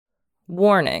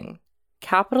Warning.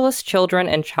 Capitalist children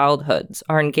and childhoods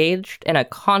are engaged in a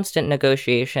constant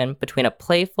negotiation between a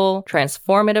playful,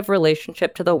 transformative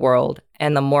relationship to the world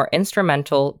and the more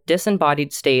instrumental,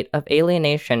 disembodied state of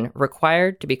alienation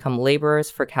required to become laborers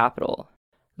for capital.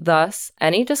 Thus,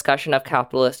 any discussion of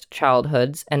capitalist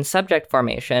childhoods and subject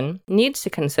formation needs to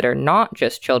consider not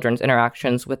just children's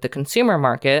interactions with the consumer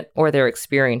market or their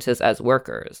experiences as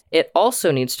workers. It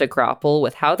also needs to grapple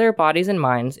with how their bodies and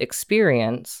minds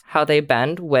experience how they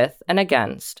bend with and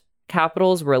against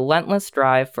capital's relentless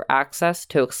drive for access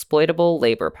to exploitable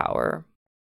labor power.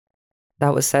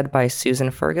 That was said by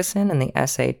Susan Ferguson in the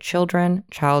essay Children,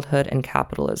 Childhood, and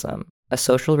Capitalism, A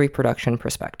Social Reproduction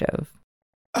Perspective.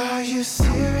 Are you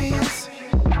serious?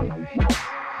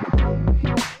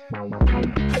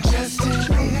 Just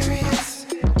delirious?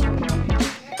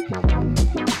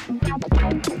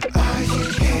 Are you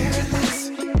hearing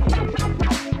this?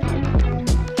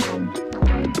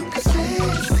 'Cause it's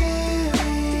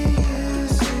seriously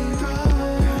wrong.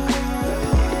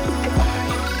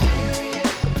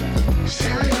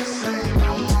 Seriously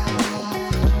wrong.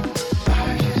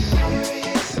 Are you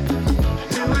serious?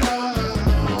 Do it all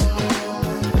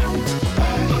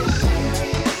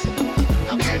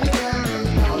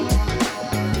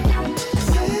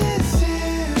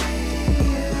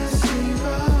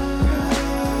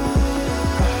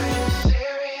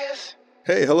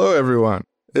Hey, hello everyone.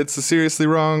 It's the Seriously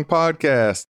Wrong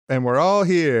podcast, and we're all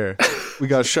here. We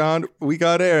got Sean, we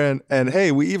got Aaron, and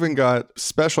hey, we even got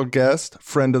special guest,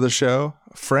 friend of the show,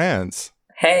 Franz.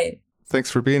 Hey.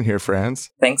 Thanks for being here,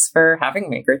 Franz. Thanks for having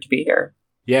me. Great to be here.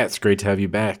 Yeah, it's great to have you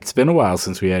back. It's been a while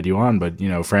since we had you on, but,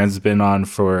 Franz has been on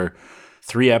for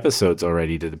 3 episodes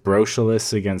already. The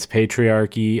Brocialists Against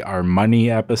Patriarchy, our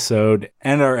money episode,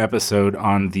 and our episode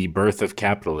on the birth of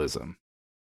capitalism.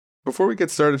 Before we get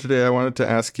started today, I wanted to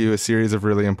ask you a series of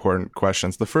really important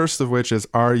questions. The first of which is,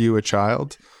 are you a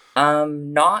child?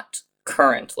 Not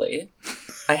currently.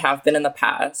 I have been in the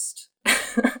past.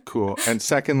 Cool. And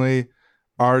secondly,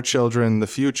 are children the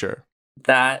future?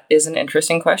 That is an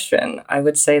interesting question. I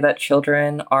would say that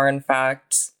children are, in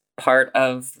fact, part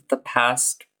of the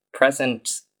past,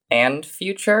 present, and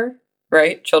future,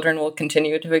 right? Children will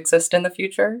continue to exist in the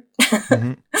future.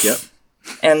 Mm-hmm. Yep.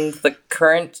 And the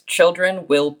current children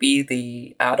will be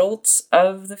the adults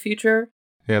of the future.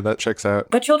 Yeah, that checks out.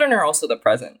 But children are also the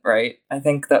present, right? I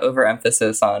think the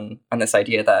overemphasis on this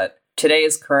idea that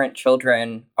today's current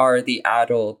children are the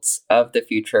adults of the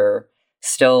future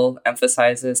still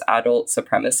emphasizes adult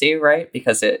supremacy, right?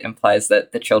 Because it implies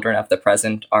that the children of the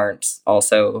present aren't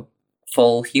also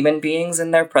full human beings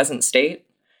in their present state,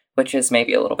 which is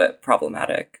maybe a little bit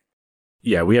problematic.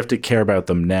 Yeah, we have to care about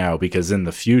them now because in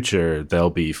the future,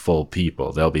 they'll be full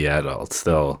people. They'll be adults.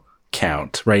 They'll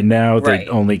count. Right now, they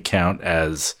only count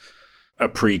as a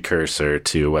precursor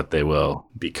to what they will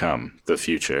become, the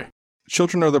future.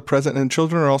 Children are the present, and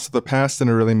children are also the past in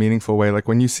a really meaningful way. Like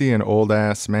when you see an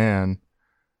old-ass man,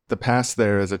 the past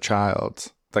there is a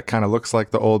child that kind of looks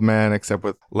like the old man, except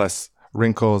with less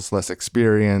wrinkles, less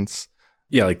experience.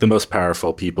 Yeah, like the most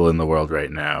powerful people in the world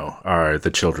right now are the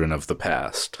children of the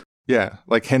past. Yeah,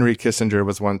 like Henry Kissinger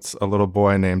was once a little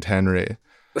boy named Henry.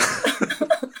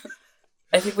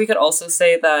 I think we could also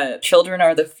say that children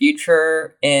are the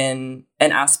future in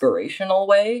an aspirational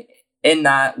way, in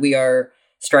that we are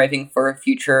striving for a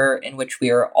future in which we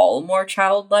are all more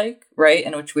childlike, right?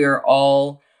 In which we are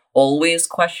all always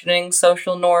questioning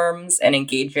social norms and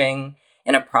engaging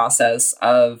in a process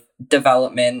of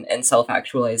development and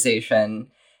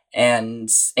self-actualization, and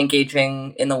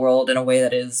engaging in the world in a way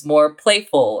that is more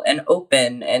playful and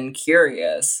open and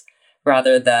curious,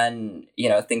 rather than,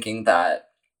 thinking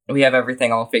that we have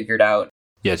everything all figured out.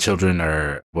 Yeah, children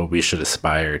are what we should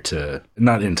aspire to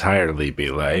not entirely be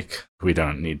like. We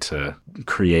don't need to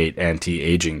create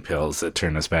anti-aging pills that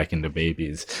turn us back into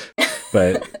babies,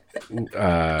 but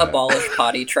abolish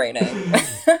potty training.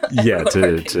 Yeah,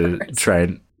 to try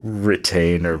and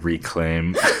retain or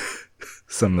reclaim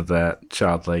some of that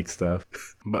childlike stuff.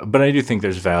 But I do think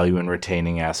there's value in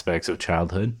retaining aspects of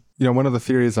childhood. One of the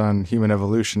theories on human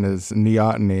evolution is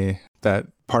neoteny, that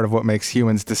part of what makes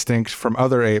humans distinct from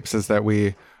other apes is that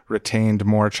we retained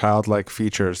more childlike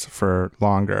features for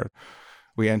longer.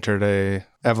 We entered a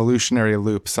evolutionary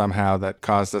loop somehow that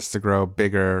caused us to grow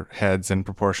bigger heads in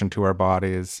proportion to our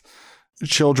bodies.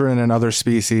 Children and other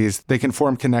species, they can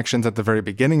form connections at the very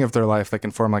beginning of their life. They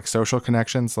can form like social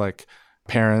connections, like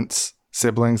parents,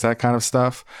 siblings, that kind of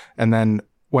stuff. And then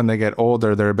when they get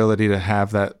older, their ability to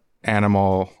have that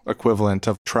animal equivalent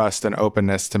of trust and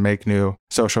openness to make new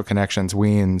social connections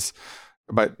weans.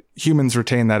 But humans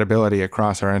retain that ability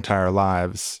across our entire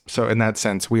lives. So in that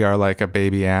sense, we are like a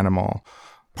baby animal.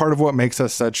 Part of what makes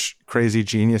us such crazy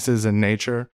geniuses in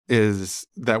nature is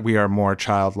that we are more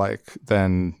childlike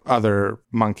than other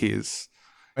monkeys.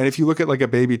 And if you look at like a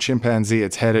baby chimpanzee,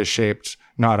 its head is shaped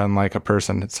not unlike a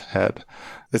person's head.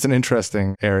 It's an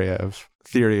interesting area of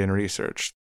theory and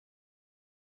research.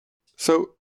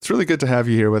 So it's really good to have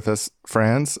you here with us,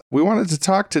 Franz. We wanted to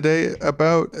talk today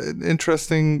about an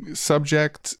interesting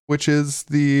subject, which is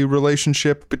the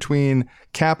relationship between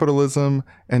capitalism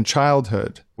and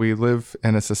childhood. We live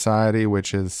in a society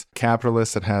which is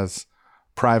capitalist. It has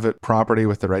private property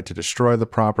with the right to destroy the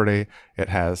property. It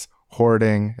has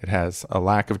hoarding. It has a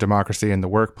lack of democracy in the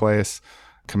workplace,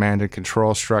 command and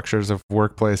control structures of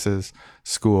workplaces,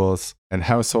 schools, and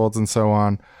households, and so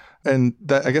on. And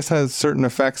that, I guess, has certain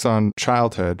effects on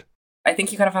childhood. I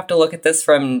think you kind of have to look at this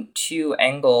from two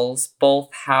angles, both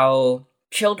how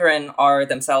children are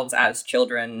themselves as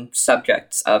children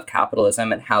subjects of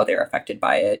capitalism and how they're affected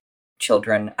by it.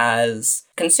 Children as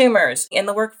consumers in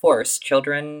the workforce,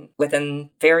 children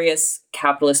within various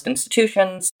capitalist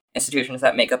institutions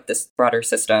that make up this broader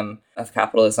system of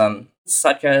capitalism,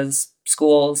 such as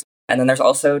schools. And then there's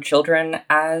also children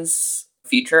as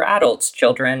future adults,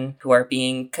 children who are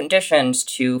being conditioned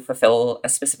to fulfill a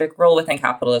specific role within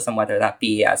capitalism, whether that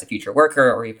be as a future worker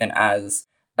or even as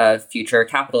a future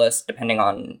capitalist, depending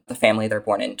on the family they're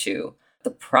born into. The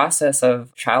process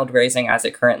of child raising as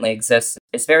it currently exists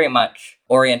is very much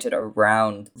oriented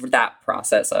around that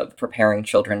process of preparing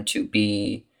children to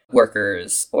be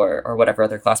workers or whatever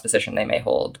other class position they may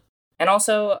hold. And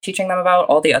also teaching them about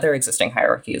all the other existing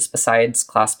hierarchies besides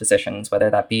class positions,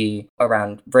 whether that be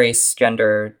around race,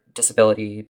 gender,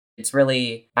 disability. It's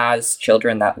really as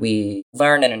children that we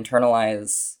learn and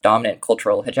internalize dominant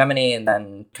cultural hegemony and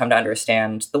then come to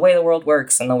understand the way the world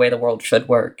works and the way the world should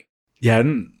work. Yeah, I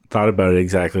hadn't thought about it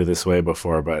exactly this way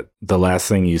before, but the last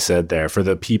thing you said there, for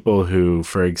the people who,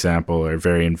 for example, are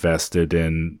very invested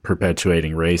in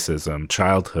perpetuating racism,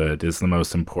 childhood is the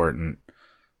most important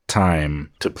time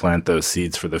to plant those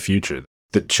seeds for the future.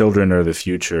 The children are the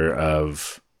future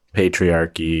of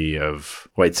patriarchy, of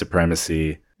white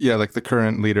supremacy. Yeah, like the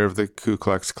current leader of the Ku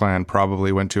Klux Klan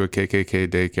probably went to a KKK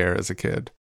daycare as a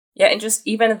kid. Yeah, and just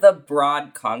even the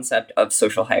broad concept of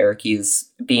social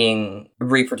hierarchies being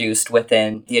reproduced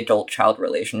within the adult-child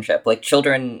relationship. Like,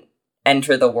 children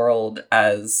enter the world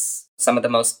as some of the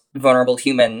most vulnerable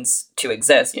humans to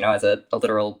exist, as a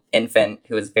literal infant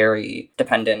who is very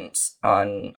dependent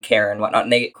on care and whatnot.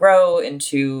 And they grow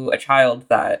into a child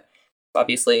that,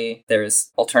 obviously,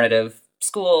 there's alternative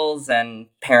schools and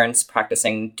parents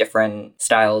practicing different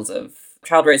styles of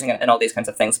child raising and all these kinds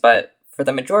of things. But for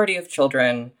the majority of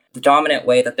children, the dominant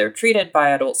way that they're treated by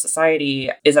adult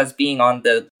society is as being on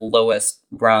the lowest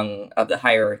rung of the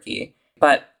hierarchy.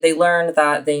 But they learn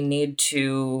that they need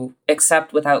to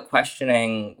accept without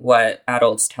questioning what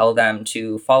adults tell them,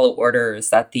 to follow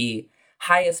orders, that the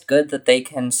highest good that they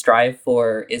can strive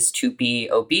for is to be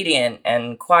obedient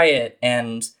and quiet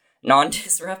and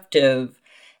non-disruptive.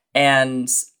 And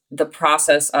the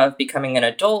process of becoming an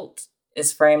adult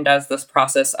is framed as this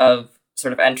process of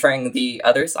sort of entering the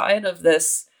other side of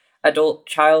this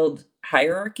adult-child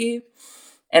hierarchy.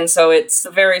 And so it's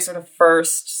the very sort of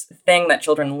first thing that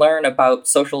children learn about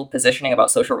social positioning,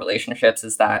 about social relationships,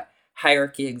 is that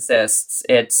hierarchy exists,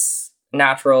 it's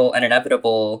natural and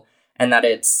inevitable, and that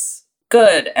it's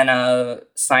good and a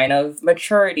sign of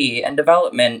maturity and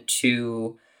development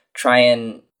to try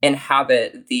and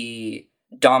inhabit the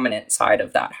dominant side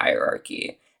of that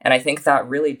hierarchy. And I think that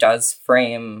really does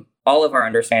frame all of our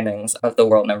understandings of the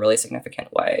world in a really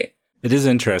significant way. It is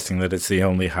interesting that it's the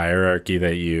only hierarchy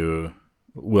that you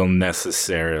will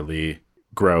necessarily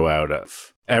grow out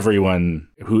of. Everyone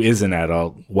who is an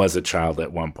adult was a child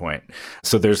at one point.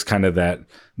 So there's kind of that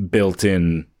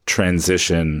built-in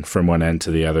transition from one end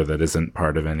to the other that isn't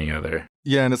part of any other.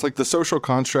 Yeah, and it's like the social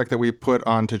construct that we put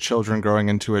onto children growing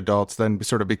into adults then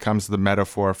sort of becomes the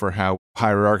metaphor for how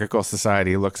hierarchical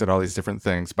society looks at all these different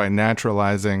things. By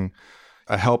naturalizing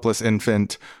a helpless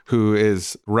infant who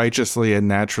is righteously and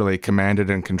naturally commanded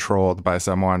and controlled by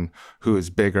someone who is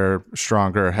bigger,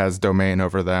 stronger, has domain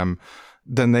over them,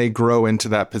 then they grow into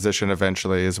that position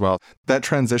eventually as well. That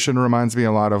transition reminds me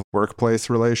a lot of workplace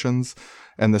relations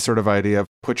and the sort of idea of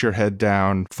put your head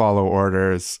down, follow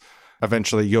orders.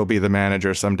 Eventually you'll be the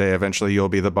manager someday. Eventually you'll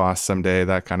be the boss someday,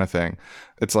 that kind of thing.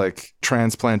 It's like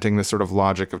transplanting this sort of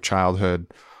logic of childhood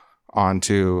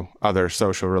onto other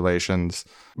social relations.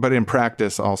 But in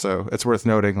practice also, it's worth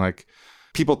noting, like,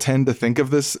 people tend to think of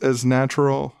this as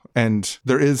natural, and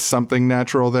there is something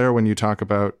natural there when you talk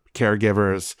about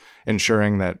caregivers,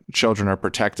 ensuring that children are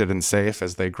protected and safe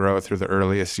as they grow through the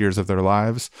earliest years of their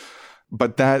lives.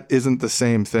 But that isn't the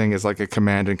same thing as like a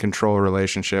command and control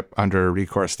relationship under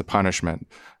recourse to punishment.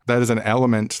 That is an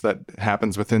element that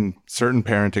happens within certain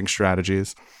parenting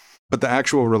strategies. But the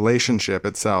actual relationship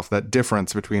itself, that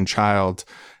difference between child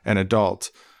and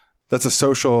adult, that's a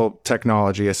social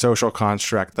technology, a social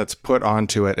construct that's put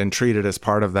onto it and treated as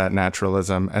part of that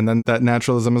naturalism. And then that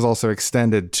naturalism is also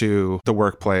extended to the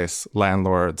workplace,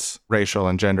 landlords, racial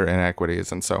and gender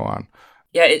inequities, and so on.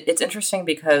 Yeah, it's interesting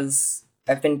because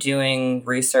I've been doing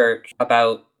research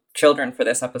about children for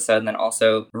this episode and then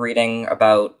also reading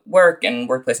about work and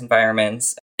workplace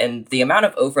environments. And the amount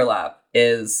of overlap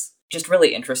is just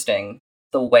really interesting.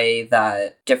 The way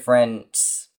that different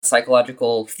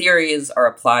psychological theories are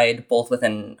applied both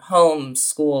within homes,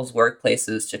 schools,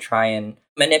 workplaces to try and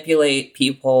manipulate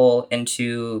people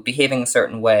into behaving a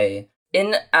certain way.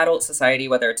 In adult society,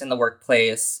 whether it's in the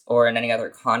workplace or in any other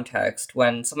context,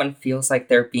 when someone feels like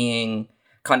they're being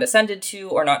condescended to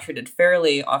or not treated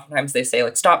fairly, oftentimes they say,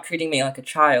 like, stop treating me like a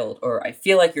child, or I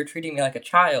feel like you're treating me like a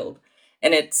child.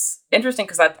 And it's interesting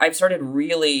because I've started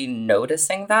really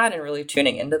noticing that and really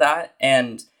tuning into that.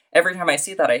 And every time I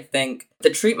see that, I think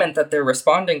the treatment that they're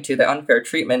responding to, the unfair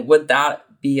treatment, would that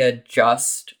be a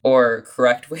just or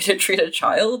correct way to treat a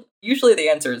child? Usually the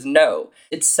answer is no.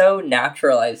 It's so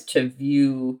naturalized to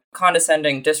view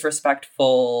condescending,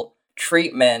 disrespectful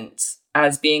treatment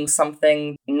as being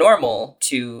something normal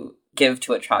to give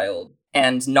to a child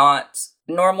and not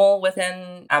normal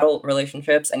within adult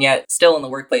relationships. And yet still in the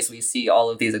workplace, we see all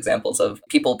of these examples of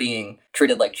people being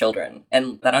treated like children.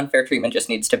 And that unfair treatment just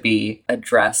needs to be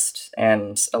addressed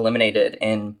and eliminated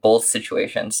in both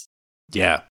situations.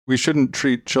 Yeah. We shouldn't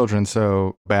treat children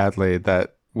so badly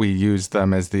that we use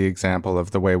them as the example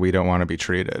of the way we don't want to be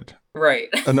treated. Right.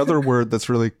 Another word that's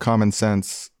really common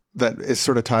sense that is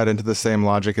sort of tied into the same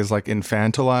logic is like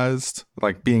infantilized,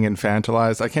 like being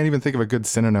infantilized. I can't even think of a good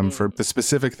synonym for the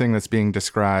specific thing that's being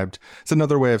described. It's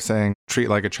another way of saying treat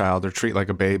like a child or treat like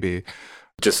a baby.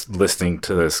 Just listening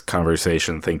to this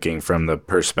conversation, thinking from the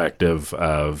perspective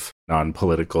of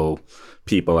non-political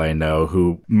people I know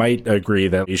who might agree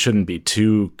that you shouldn't be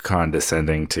too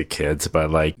condescending to kids, but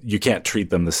like you can't treat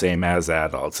them the same as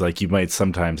adults. Like you might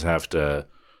sometimes have to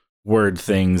word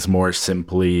things more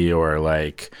simply or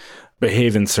like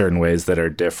behave in certain ways that are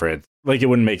different. Like it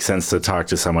wouldn't make sense to talk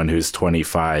to someone who's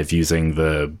 25 using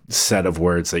the set of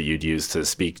words that you'd use to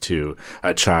speak to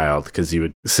a child because you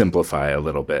would simplify a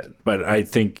little bit. But I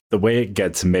think the way it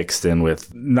gets mixed in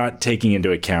with not taking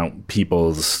into account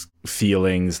people's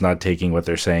feelings, not taking what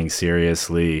they're saying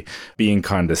seriously, being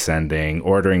condescending,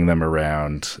 ordering them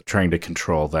around, trying to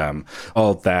control them,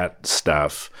 all that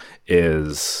stuff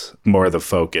is more the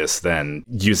focus than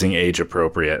using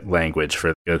age-appropriate language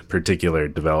for a particular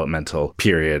developmental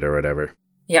period or whatever.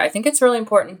 Yeah, I think it's really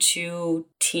important to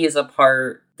tease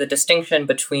apart the distinction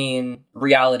between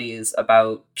realities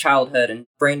about childhood and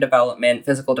brain development,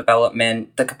 physical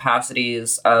development, the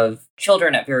capacities of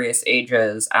children at various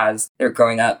ages as they're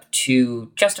growing up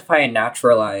to justify and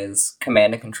naturalize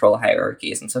command and control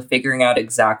hierarchies. And so figuring out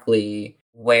exactly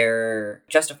where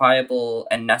justifiable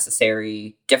and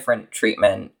necessary different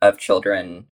treatment of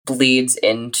children bleeds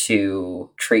into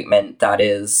treatment that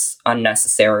is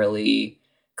unnecessarily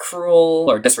cruel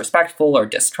or disrespectful or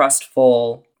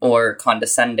distrustful or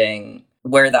condescending,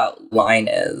 where that line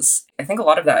is. I think a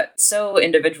lot of that is so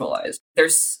individualized.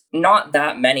 There's not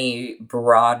that many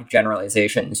broad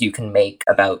generalizations you can make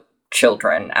about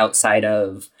children outside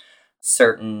of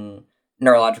certain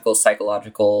neurological,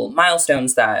 psychological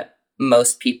milestones that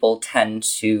most people tend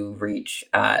to reach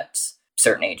at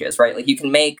certain ages, right? Like you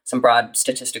can make some broad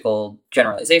statistical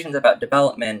generalizations about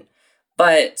development,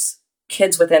 but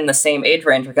kids within the same age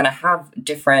range are going to have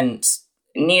different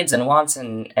needs and wants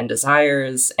and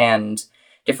desires and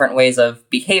different ways of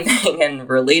behaving and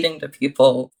relating to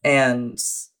people. And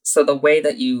so the way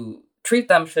that you treat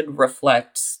them should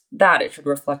reflect that. It should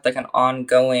reflect like an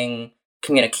ongoing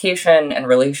communication and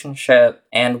relationship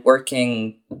and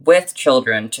working with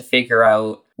children to figure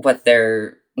out what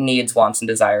their needs, wants, and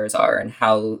desires are and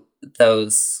how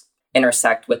those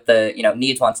intersect with the,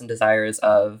 needs, wants, and desires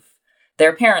of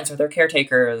their parents or their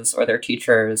caretakers or their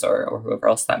teachers or whoever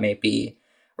else that may be,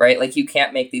 right? Like you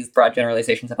can't make these broad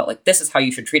generalizations about like, this is how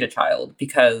you should treat a child,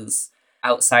 because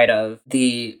outside of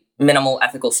the minimal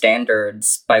ethical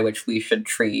standards by which we should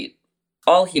treat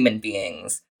all human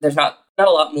beings, there's not a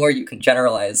lot more you can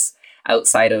generalize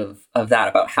outside of that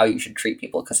about how you should treat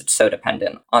people, because it's so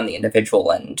dependent on the individual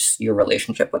and your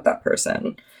relationship with that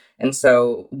person. And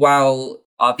so while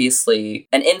obviously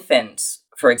an infant,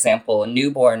 For example, a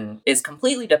newborn is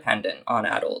completely dependent on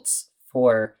adults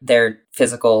for their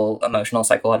physical, emotional,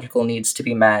 psychological needs to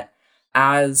be met.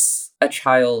 As a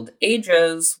child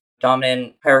ages,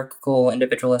 dominant, hierarchical,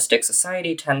 individualistic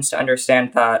society tends to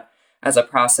understand that as a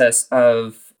process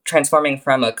of transforming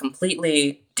from a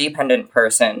completely dependent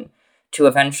person to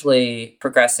eventually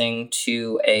progressing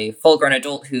to a full-grown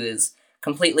adult who is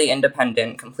completely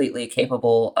independent, completely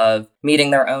capable of meeting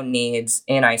their own needs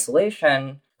in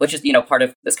isolation, which is, part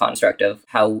of this construct of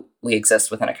how we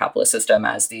exist within a capitalist system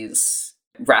as these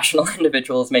rational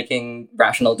individuals making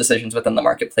rational decisions within the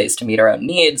marketplace to meet our own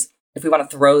needs. If we want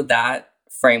to throw that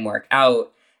framework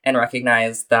out and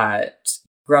recognize that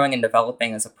growing and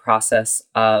developing is a process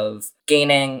of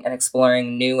gaining and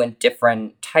exploring new and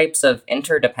different types of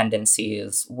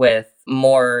interdependencies with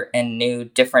more and new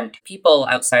different people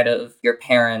outside of your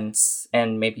parents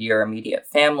and maybe your immediate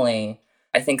family,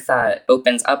 I think that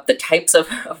opens up the types of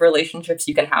relationships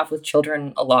you can have with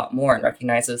children a lot more and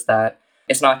recognizes that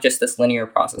it's not just this linear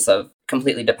process of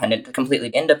completely dependent to completely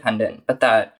independent, but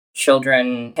that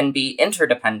children can be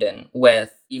interdependent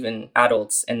with even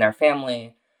adults in their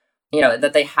family,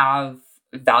 that they have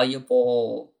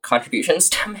valuable contributions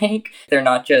to make. They're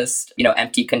not just,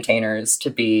 empty containers to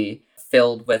be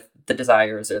filled with the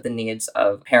desires or the needs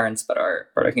of parents, but are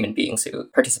human beings who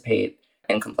participate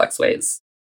in complex ways.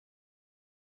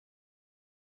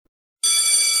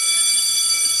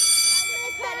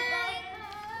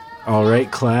 All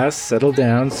right, class, settle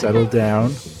down, settle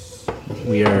down.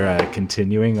 We are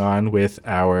continuing on with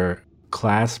our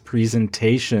class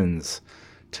presentations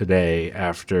today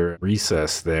after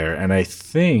recess there. And I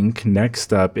think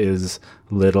next up is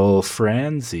little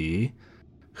Franzi,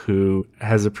 who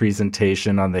has a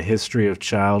presentation on the history of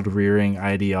child-rearing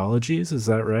ideologies. Is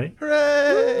that right?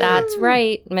 Hooray! That's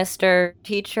right, Mr.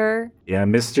 Teacher. Yeah,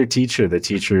 Mr. Teacher, the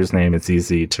teacher's name. It's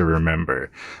easy to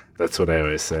remember. That's what I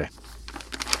always say.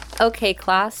 Okay,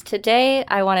 class, today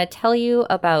I want to tell you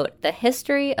about the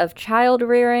history of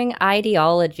child-rearing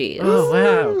ideologies. Oh,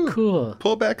 wow, cool.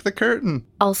 Pull back the curtain.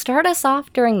 I'll start us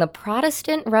off during the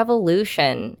Protestant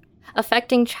Revolution,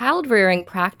 affecting child-rearing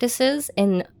practices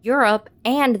in Europe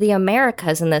and the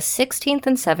Americas in the 16th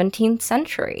and 17th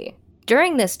century.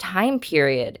 During this time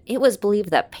period, it was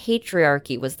believed that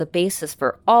patriarchy was the basis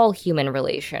for all human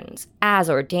relations, as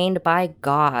ordained by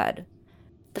God.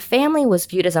 The family was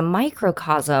viewed as a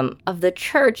microcosm of the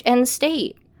church and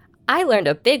state. I learned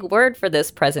a big word for this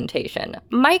presentation,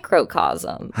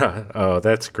 microcosm. Oh,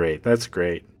 that's great. That's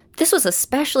great. This was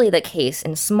especially the case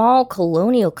in small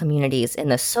colonial communities in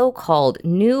the so-called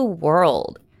New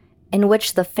World, in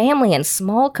which the family and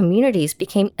small communities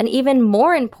became an even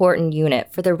more important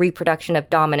unit for the reproduction of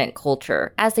dominant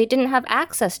culture, as they didn't have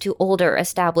access to older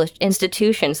established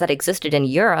institutions that existed in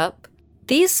Europe.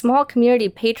 These small community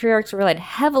patriarchs relied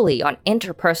heavily on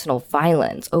interpersonal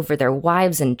violence over their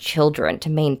wives and children to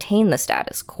maintain the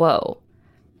status quo.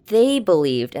 They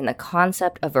believed in the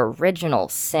concept of original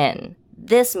sin.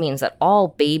 This means that all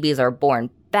babies are born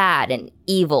bad and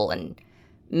evil and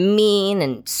mean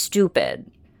and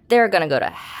stupid. They're gonna go to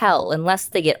hell unless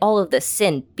they get all of the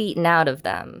sin beaten out of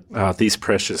them. Oh, these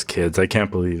precious kids. I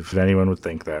can't believe anyone would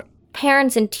think that.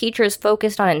 Parents and teachers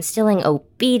focused on instilling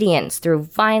obedience through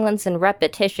violence and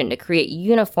repetition to create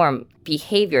uniform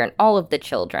behavior in all of the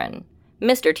children.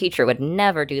 Mr. Teacher would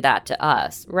never do that to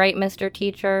us, right, Mr.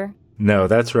 Teacher? No,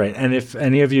 that's right. And if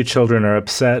any of you children are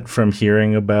upset from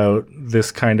hearing about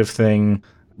this kind of thing,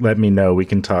 let me know. We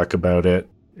can talk about it.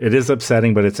 It is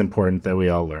upsetting, but it's important that we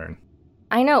all learn.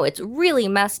 I know, it's really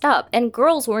messed up, and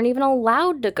girls weren't even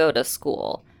allowed to go to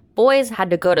school. Boys had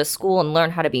to go to school and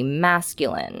learn how to be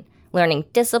masculine, learning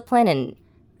discipline and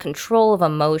control of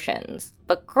emotions.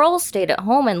 But girls stayed at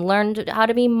home and learned how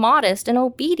to be modest and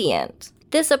obedient.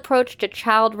 This approach to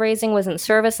child raising was in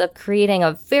service of creating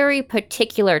a very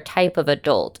particular type of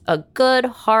adult, a good,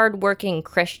 hard-working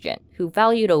Christian who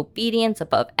valued obedience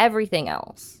above everything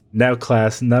else. Now,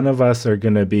 class, none of us are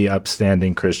going to be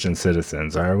upstanding Christian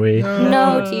citizens, are we?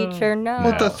 No, teacher, no.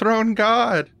 We'll dethrone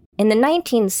God. In the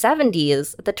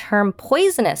 1970s, the term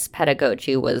poisonous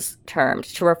pedagogy was termed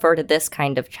to refer to this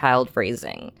kind of child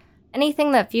raising.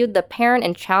 Anything that viewed the parent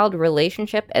and child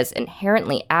relationship as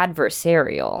inherently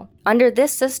adversarial. Under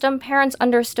this system, parents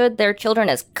understood their children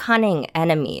as cunning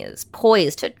enemies,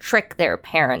 poised to trick their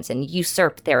parents and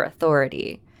usurp their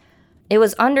authority. It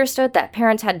was understood that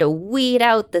parents had to weed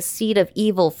out the seed of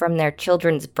evil from their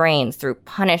children's brains through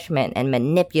punishment and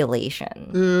manipulation.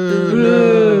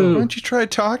 Why don't you try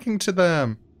talking to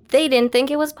them? They didn't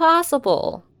think it was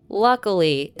possible.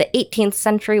 Luckily, the 18th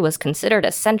century was considered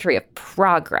a century of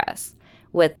progress,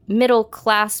 with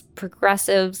middle-class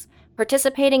progressives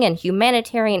participating in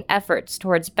humanitarian efforts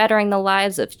towards bettering the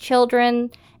lives of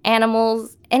children,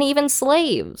 animals, and even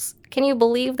slaves. Can you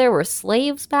believe there were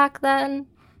slaves back then?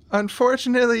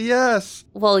 Unfortunately, yes.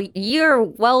 Well, you're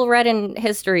well read in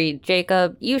history,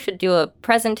 Jacob. You should do a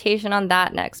presentation on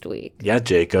that next week. Yeah,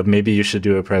 Jacob, maybe you should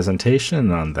do a presentation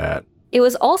on that. It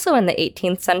was also in the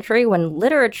 18th century when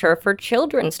literature for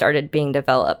children started being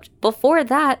developed. Before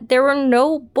that, there were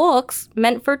no books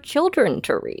meant for children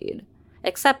to read.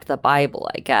 Except the Bible,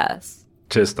 I guess.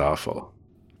 Just awful.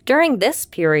 During this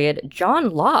period,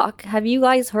 John Locke, have you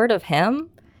guys heard of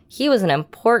him? He was an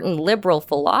important liberal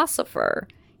philosopher.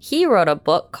 He wrote a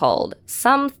book called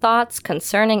Some Thoughts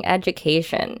Concerning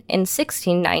Education in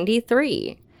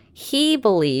 1693. He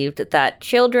believed that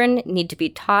children need to be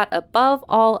taught above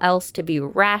all else to be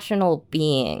rational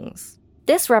beings.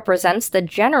 This represents the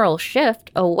general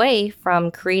shift away from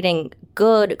creating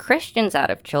good Christians out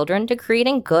of children to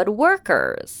creating good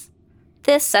workers.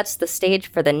 This sets the stage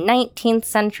for the 19th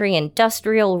century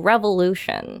Industrial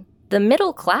Revolution. The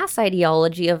middle class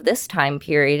ideology of this time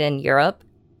period in Europe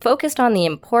focused on the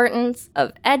importance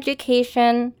of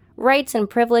education, rights and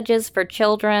privileges for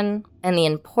children, and the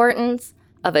importance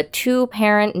of a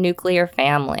two-parent nuclear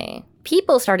family.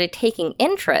 People started taking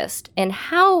interest in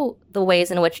how the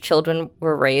ways in which children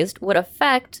were raised would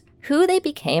affect who they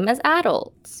became as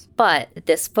adults. But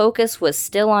this focus was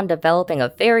still on developing a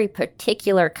very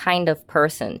particular kind of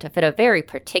person to fit a very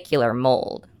particular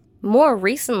mold. More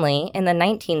recently, in the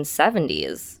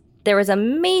 1970s, there was a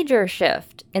major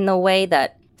shift in the way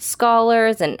that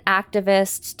scholars and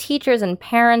activists, teachers and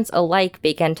parents alike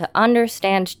began to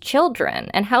understand children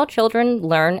and how children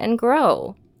learn and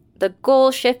grow. The goal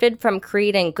shifted from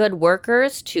creating good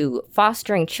workers to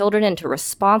fostering children into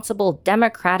responsible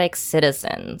democratic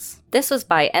citizens. This was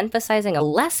by emphasizing a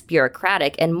less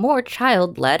bureaucratic and more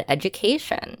child-led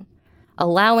education,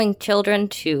 allowing children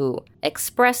to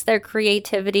express their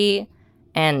creativity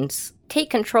and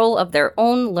take control of their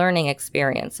own learning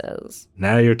experiences.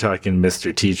 Now you're talking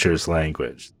Mr. Teacher's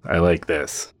language. I like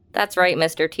this. That's right,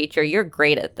 Mr. Teacher. You're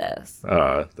great at this.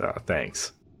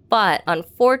 Thanks. But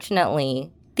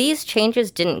unfortunately, these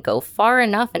changes didn't go far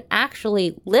enough in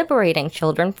actually liberating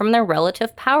children from their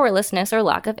relative powerlessness or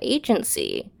lack of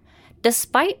agency.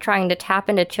 Despite trying to tap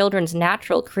into children's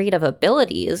natural creative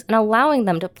abilities and allowing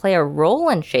them to play a role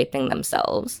in shaping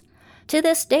themselves, to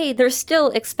this day, they're still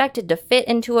expected to fit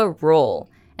into a role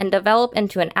and develop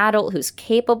into an adult who's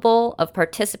capable of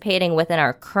participating within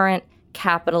our current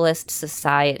capitalist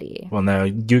society. Well, now,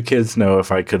 you kids know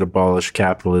if I could abolish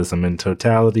capitalism in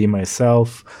totality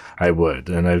myself, I would.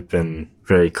 And I've been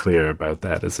very clear about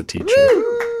that as a teacher.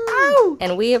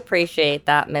 And we appreciate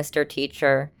that, Mr.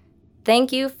 Teacher.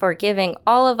 Thank you for giving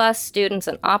all of us students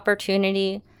an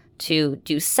opportunity to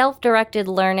do self-directed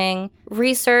learning,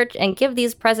 research, and give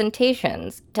these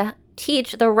presentations to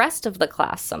teach the rest of the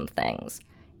class some things.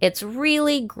 It's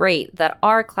really great that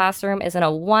our classroom is in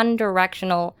a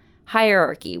one-directional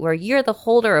hierarchy where you're the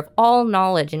holder of all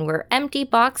knowledge and we're empty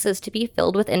boxes to be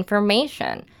filled with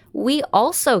information. We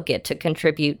also get to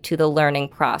contribute to the learning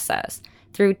process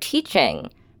through teaching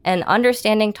and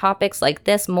understanding topics like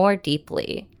this more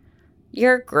deeply.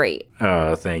 You're great.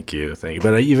 Oh, thank you.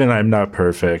 But I'm not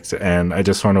perfect, and I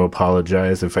just want to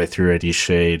apologize if I threw any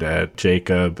shade at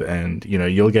Jacob, and,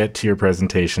 you'll get to your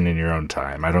presentation in your own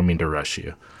time. I don't mean to rush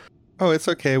you. Oh, it's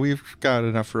okay. We've got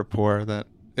enough rapport that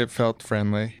it felt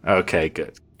friendly. Okay,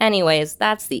 good. Anyways,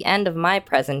 that's the end of my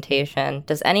presentation.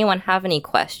 Does anyone have any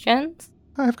questions?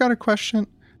 I've got a question.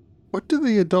 What do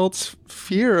the adults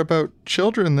fear about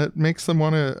children that makes them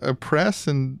want to oppress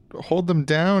and hold them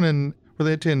down, and were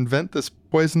they to invent this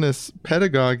poisonous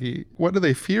pedagogy? What do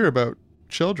they fear about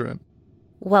children?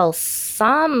 Well,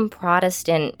 some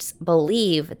Protestants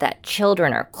believe that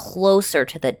children are closer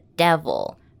to the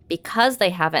devil because they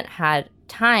haven't had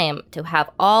time to have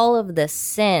all of the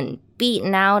sin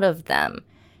beaten out of them.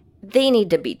 They need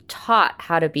to be taught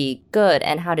how to be good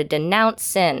and how to denounce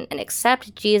sin and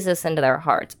accept Jesus into their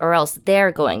hearts, or else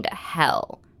they're going to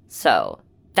hell. So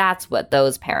that's what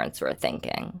those parents were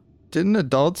thinking. Didn't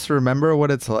adults remember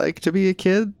what it's like to be a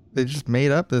kid? They just made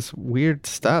up this weird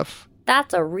stuff.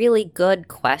 That's a really good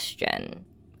question.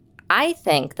 I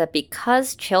think that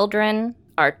because children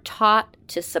are taught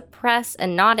to suppress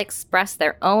and not express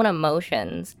their own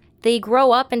emotions, they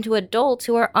grow up into adults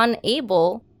who are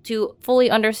unable to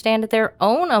fully understand their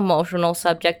own emotional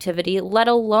subjectivity, let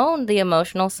alone the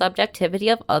emotional subjectivity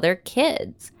of other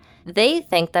kids. They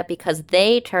think that because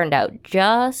they turned out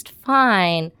just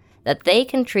fine, that they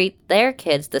can treat their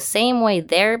kids the same way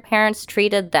their parents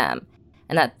treated them,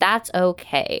 and that that's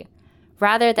okay.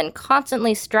 rather than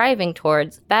constantly striving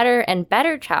towards better and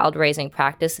better child raising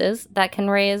practices that can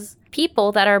raise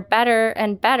people that are better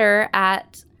and better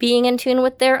at being in tune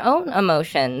with their own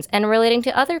emotions and relating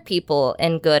to other people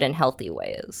in good and healthy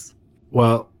ways.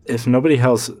 Well, if nobody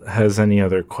else has any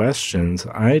other questions,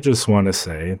 I just want to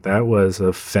say that was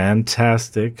a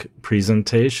fantastic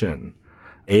presentation.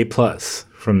 A+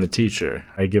 from the teacher.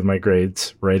 I give my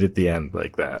grades right at the end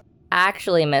like that.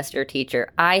 Actually, Mr. Teacher,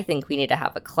 I think we need to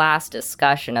have a class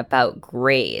discussion about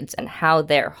grades and how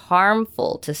they're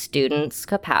harmful to students'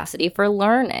 capacity for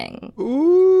learning.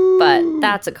 Ooh. But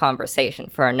that's a conversation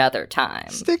for another time.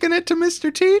 Sticking it to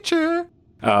Mr. Teacher.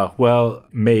 Well,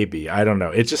 maybe. I don't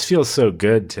know. It just feels so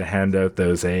good to hand out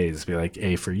those A's. Be like,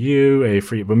 A for you, A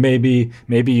for you. But maybe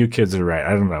you kids are right. I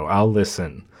don't know. I'll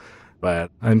listen.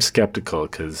 But I'm skeptical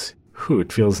because,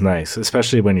 it feels nice,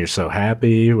 especially when you're so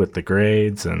happy with the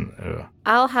grades. And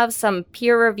I'll have some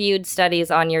peer-reviewed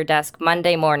studies on your desk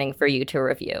Monday morning for you to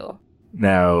review.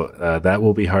 Now, that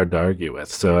will be hard to argue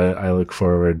with, so I look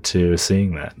forward to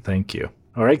seeing that. Thank you.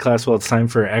 All right, class, well, it's time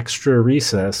for extra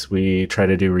recess. We try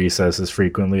to do recess as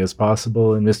frequently as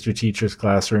possible in Mr. Teacher's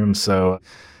classroom, so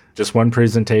just one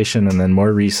presentation and then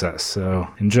more recess, so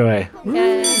enjoy.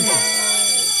 Yay.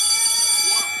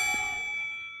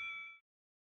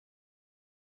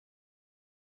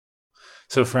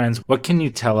 So, friends, what can you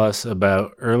tell us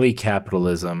about early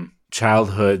capitalism,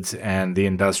 childhoods, and the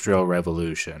Industrial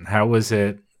Revolution? How was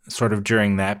it sort of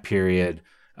during that period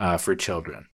for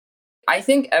children? I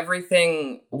think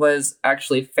everything was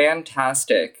actually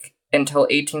fantastic until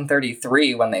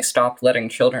 1833 when they stopped letting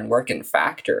children work in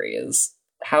factories.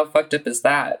 How fucked up is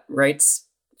that? Rights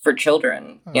for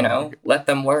children, let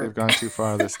them work. They've gone too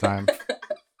far this time.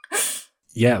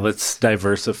 Yeah, let's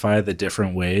diversify the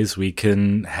different ways we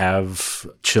can have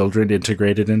children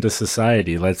integrated into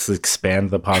society. Let's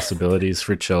expand the possibilities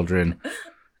for children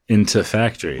into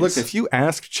factories. Look, if you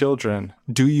ask children,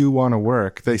 do you want to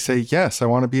work? They say, yes, I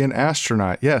want to be an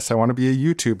astronaut. Yes, I want to be a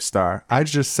YouTube star. I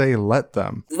just say, let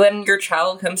them. When your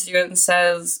child comes to you and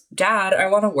says, Dad, I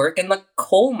want to work in the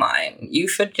coal mine, you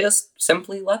should just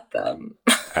simply let them.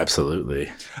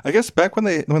 Absolutely. I guess back when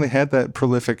they had that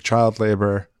prolific child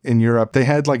labor in Europe, they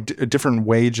had like different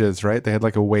wages, right? They had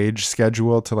like a wage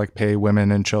schedule to like pay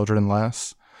women and children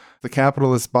less. The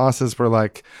capitalist bosses were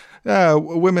like,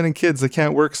 women and kids, they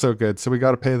can't work so good, so we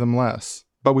got to pay them less.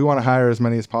 But we want to hire as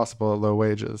many as possible at low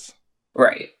wages.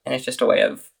 Right. And it's just a way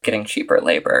of getting cheaper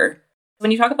labor.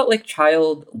 When you talk about like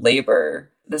child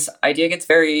labor, this idea gets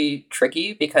very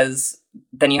tricky because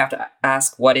then you have to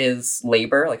ask, what is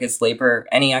labor? Like, is labor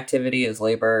any activity? Is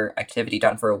labor activity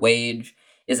done for a wage?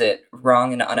 Is it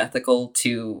wrong and unethical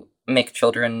to make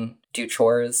children do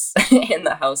chores in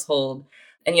the household?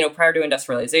 And, prior to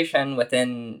industrialization,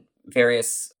 within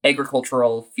various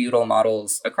agricultural feudal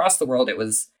models across the world, it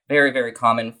was very, very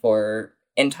common for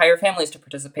entire families to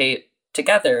participate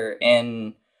together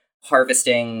in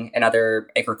harvesting and other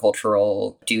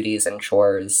agricultural duties and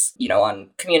chores, on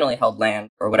communally held land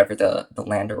or whatever the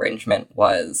land arrangement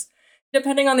was.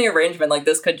 Depending on the arrangement, like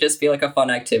this could just be like a fun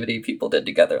activity people did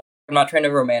together. I'm not trying to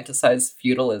romanticize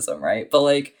feudalism, right? But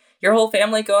like your whole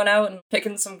family going out and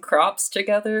picking some crops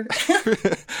together.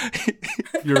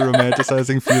 You're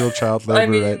romanticizing feudal child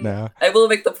labor right now. I will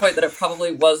make the point that it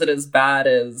probably wasn't as bad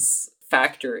as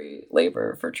factory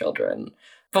labor for children.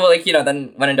 But like,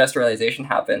 then when industrialization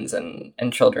happens and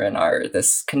children are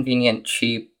this convenient,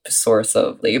 cheap source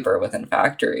of labor within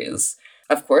factories,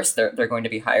 of course they're going to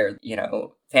be hired.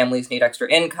 Families need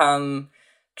extra income.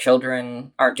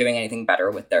 Children aren't doing anything better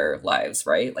with their lives,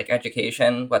 right? Like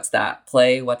education, what's that?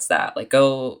 Play, what's that? Like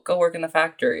go work in the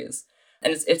factories.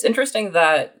 And it's interesting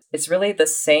that it's really the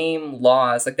same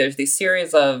laws. Like there's these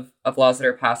series of laws that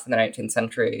are passed in the 19th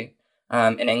century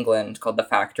in England called the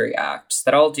Factory Acts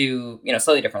that all do,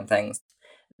 slightly different things.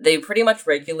 They pretty much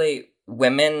regulate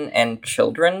women and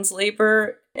children's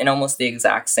labor in almost the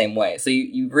exact same way. So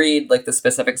you read like the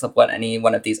specifics of what any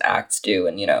one of these acts do.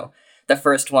 And, the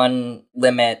first one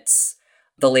limits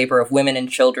the labor of women and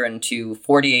children to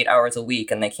 48 hours a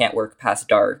week, and they can't work past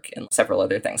dark, and several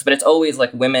other things. But it's always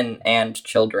like women and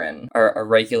children are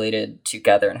regulated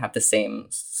together and have the same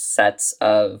sets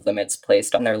of limits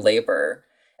placed on their labor.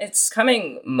 It's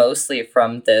coming mostly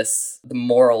from the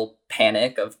moral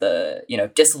panic of the,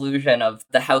 disillusion of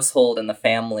the household and the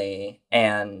family.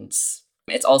 And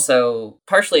it's also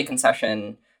partially a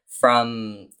concession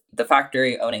from the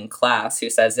factory owning class who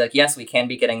says, like, yes, we can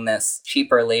be getting this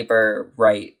cheaper labor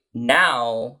right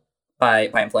now by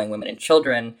employing women and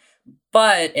children.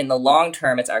 But in the long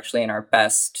term, it's actually in our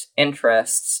best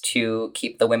interests to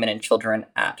keep the women and children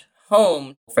at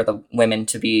home for the women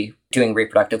to be doing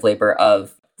reproductive labor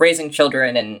of raising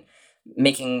children and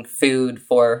making food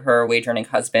for her wage-earning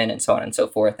husband and so on and so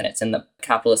forth. And it's in the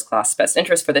capitalist class' best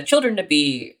interest for the children to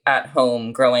be at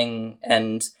home growing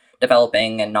and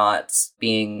developing and not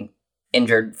being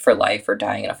injured for life or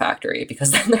dying in a factory,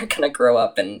 because then they're going to grow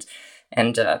up and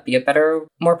be a better,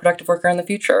 more productive worker in the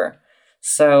future.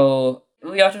 So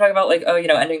we have to talk about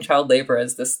ending child labor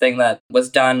as this thing that was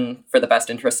done for the best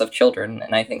interests of children.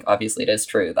 And I think obviously it is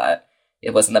true that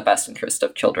it was in the best interest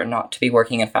of children not to be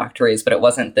working in factories, but it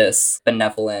wasn't this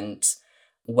benevolent,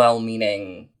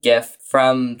 well-meaning gift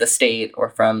from the state or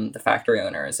from the factory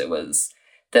owners. It was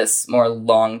this more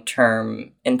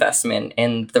long-term investment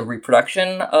in the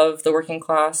reproduction of the working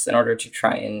class in order to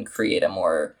try and create a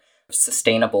more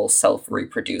sustainable,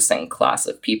 self-reproducing class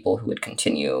of people who would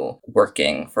continue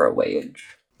working for a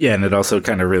wage. Yeah, and it also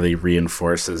kind of really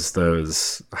reinforces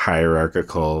those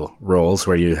hierarchical roles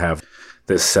where you have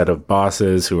this set of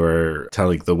bosses who are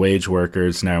telling the wage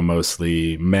workers, now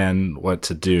mostly men, what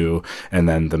to do. And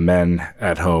then the men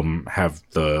at home have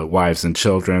the wives and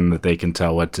children that they can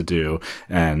tell what to do.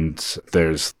 And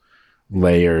there's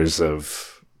layers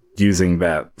of using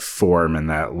that form and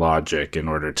that logic in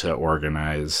order to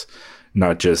organize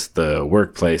not just the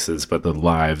workplaces, but the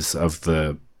lives of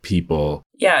the people.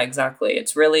 Yeah, exactly.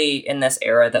 It's really in this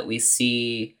era that we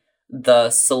see the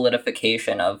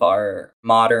solidification of our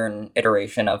modern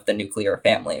iteration of the nuclear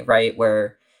family, right?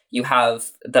 Where you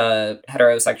have the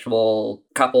heterosexual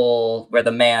couple where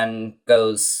the man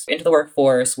goes into the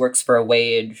workforce, works for a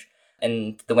wage,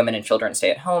 and the women and children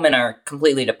stay at home and are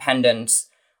completely dependent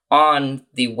on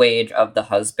the wage of the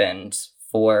husband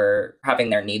for having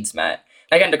their needs met.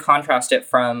 Again, to contrast it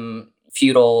from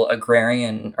feudal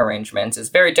agrarian arrangements is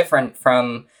very different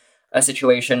from a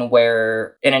situation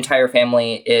where an entire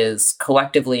family is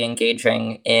collectively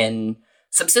engaging in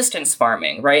subsistence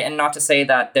farming, right? And not to say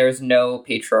that there's no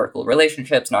patriarchal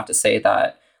relationships, not to say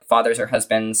that fathers or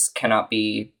husbands cannot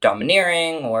be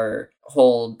domineering or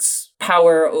hold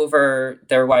power over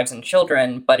their wives and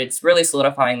children, but it's really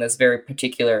solidifying this very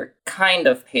particular kind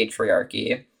of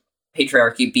patriarchy.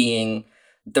 Patriarchy being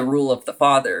the rule of the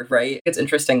father, right? It's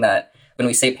interesting that when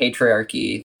we say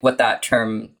patriarchy, what that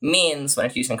term means when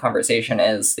it's used in conversation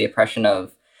is the oppression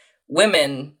of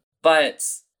women. But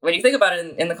when you think about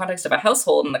it in the context of a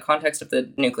household, in the context of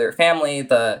the nuclear family,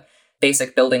 the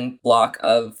basic building block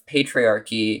of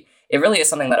patriarchy, it really is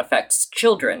something that affects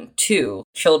children too.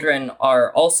 Children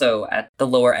are also at the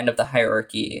lower end of the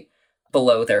hierarchy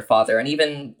below their father and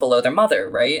even below their mother,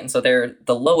 right? And so they're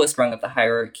the lowest rung of the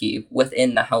hierarchy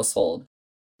within the household.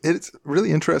 It's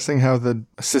really interesting how the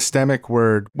systemic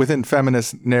word within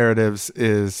feminist narratives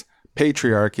is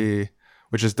patriarchy,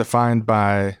 which is defined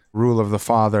by rule of the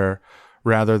father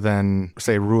rather than,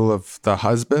 say, rule of the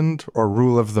husband or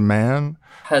rule of the man.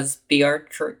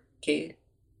 Husbiarchy.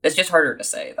 It's just harder to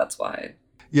say, that's why.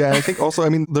 Yeah, I think also,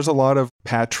 there's a lot of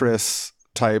patris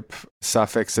type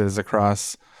suffixes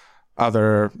across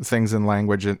other things in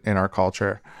language in our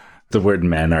culture. The word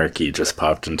manarchy just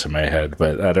popped into my head,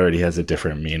 but that already has a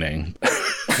different meaning.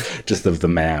 Just of the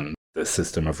man, the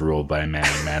system of rule by man,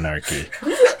 manarchy.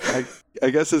 I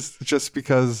guess it's just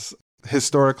because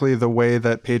historically the way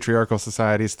that patriarchal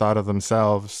societies thought of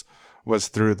themselves was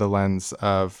through the lens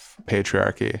of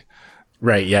patriarchy.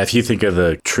 Right, yeah. If you think of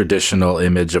the traditional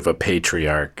image of a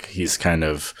patriarch, he's kind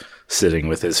of sitting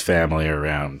with his family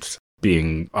around,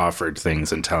 being offered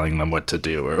things and telling them what to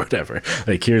do or whatever.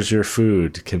 Like, here's your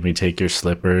food. Can we take your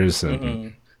slippers?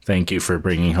 And thank you for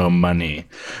bringing home money.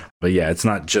 But yeah, it's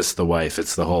not just the wife.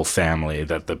 It's the whole family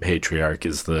that the patriarch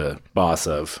is the boss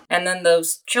of. And then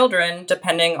those children,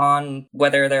 depending on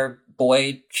whether they're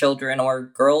boy children or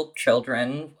girl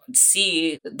children,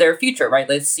 see their future, right?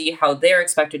 They see how they're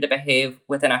expected to behave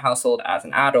within a household as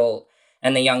an adult.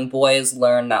 And the young boys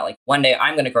learn that, like, one day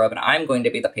I'm going to grow up and I'm going to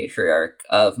be the patriarch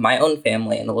of my own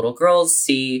family. And the little girls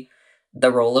see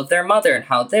the role of their mother and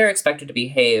how they're expected to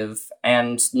behave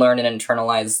and learn and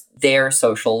internalize their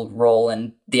social role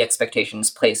and the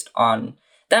expectations placed on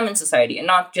them in society. And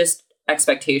not just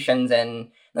expectations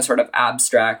in the sort of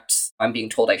abstract, I'm being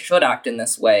told I should act in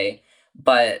this way,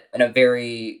 but in a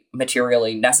very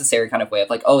materially necessary kind of way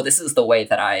of like, oh, this is the way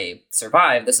that I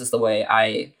survive. This is the way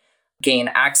I gain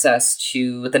access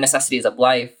to the necessities of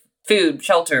life, food,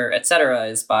 shelter, etc.,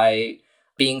 is by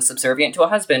being subservient to a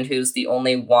husband who's the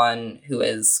only one who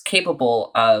is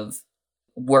capable of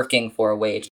working for a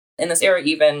wage. In this era,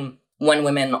 even when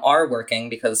women are working,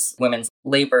 because women's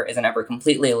labor isn't ever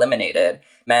completely eliminated,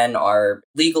 men are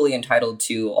legally entitled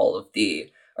to all of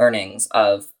the earnings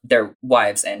of their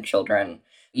wives and children,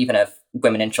 even if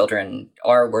women and children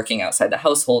are working outside the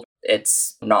household.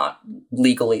 it's not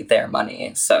legally their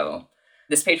money. So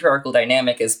this patriarchal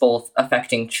dynamic is both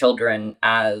affecting children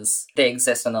as they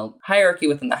exist in the hierarchy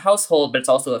within the household, but it's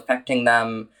also affecting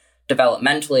them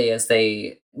developmentally as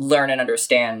they learn and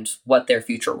understand what their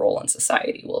future role in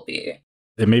society will be.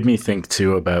 It made me think,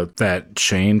 too, about that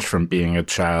change from being a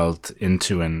child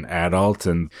into an adult,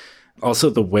 and also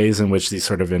the ways in which these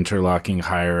sort of interlocking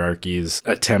hierarchies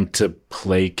attempt to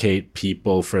placate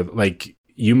people for, like,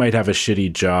 you might have a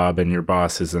shitty job and your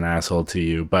boss is an asshole to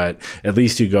you, but at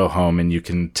least you go home and you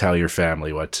can tell your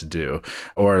family what to do.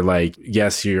 Or like,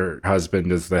 yes, your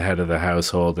husband is the head of the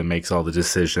household and makes all the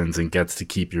decisions and gets to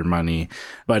keep your money,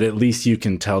 but at least you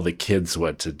can tell the kids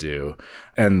what to do.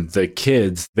 And the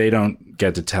kids, they don't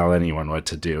get to tell anyone what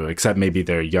to do, except maybe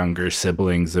their younger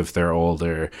siblings if they're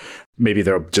older. Maybe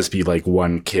there'll just be like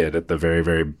one kid at the very,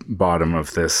 very bottom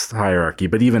of this hierarchy.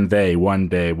 But even they, one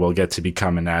day, will get to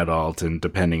become an adult. And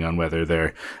depending on whether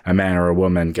they're a man or a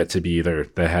woman, get to be either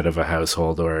the head of a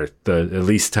household or at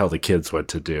least tell the kids what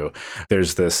to do.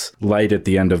 There's this light at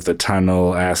the end of the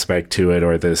tunnel aspect to it,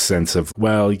 or this sense of,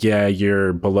 well, yeah,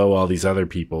 you're below all these other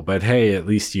people, but hey, at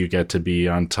least you get to be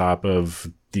on top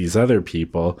of these other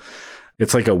people.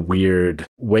 It's like a weird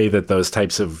way that those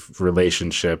types of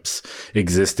relationships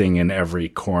existing in every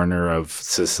corner of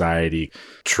society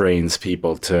trains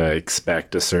people to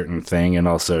expect a certain thing and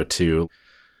also to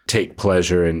take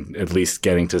pleasure in at least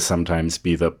getting to sometimes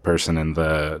be the person in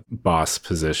the boss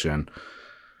position,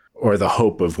 or the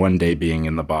hope of one day being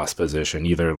in the boss position.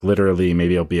 Either literally,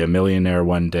 maybe I'll be a millionaire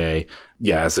one day.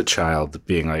 Yeah, as a child,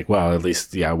 being like, well, at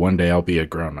least, yeah, one day I'll be a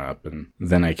grown-up and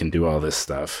then I can do all this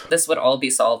stuff. This would all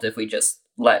be solved if we just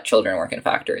let children work in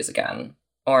factories again,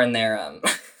 or in their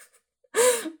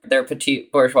their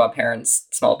petite bourgeois parents'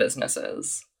 small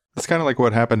businesses. It's kind of like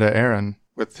what happened to Aaron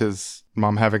with his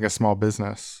mom having a small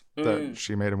business that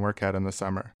she made him work at in the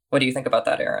summer. What do you think about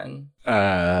that, Aaron?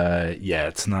 Yeah,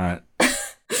 it's not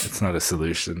a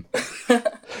solution.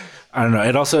 I don't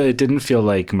know. It didn't feel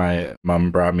like my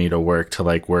mom brought me to work to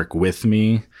like work with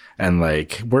me and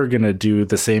like, we're going to do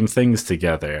the same things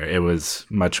together. It was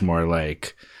much more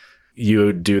like,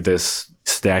 you do this,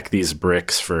 stack these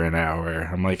bricks for an hour.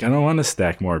 I'm like, I don't want to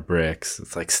stack more bricks.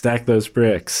 It's like, stack those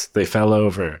bricks. They fell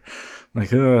over. I'm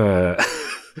like, ugh.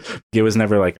 It was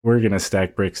never like, we're going to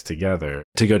stack bricks together.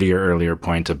 To go to your earlier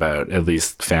point about at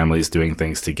least families doing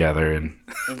things together in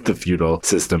the feudal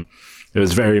system, it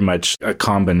was very much a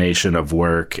combination of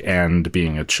work and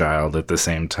being a child at the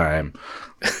same time.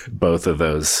 Both of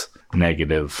those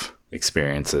negative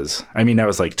experiences. I mean, I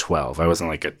was like 12. I wasn't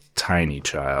like a tiny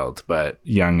child, but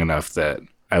young enough that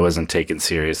I wasn't taken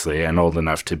seriously and old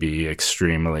enough to be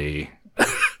extremely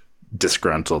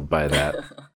disgruntled by that.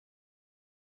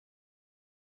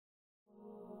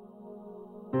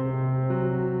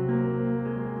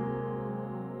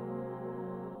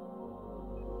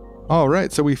 All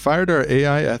right, so we fired our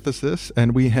AI ethicist,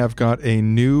 and we have got a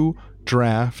new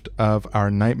draft of our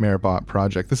Nightmare Bot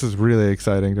project. This is really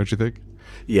exciting, don't you think?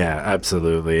 Yeah,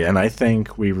 absolutely. And I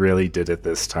think we really did it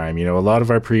this time. You know, a lot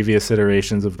of our previous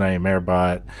iterations of Nightmare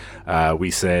Bot, we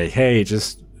say, hey,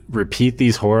 just repeat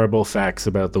these horrible facts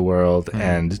about the world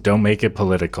and don't make it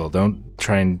political. Don't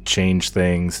try and change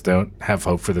things. Don't have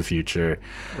hope for the future.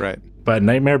 Right. But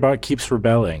Nightmare Bot keeps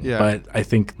rebelling. Yeah. But I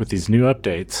think with these new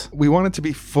updates, we want it to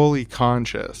be fully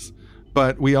conscious,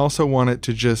 but we also want it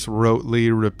to just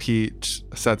rotely repeat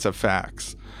sets of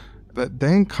facts. That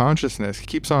dang consciousness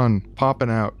keeps on popping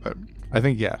out. But I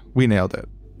think, yeah, we nailed it.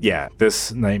 Yeah,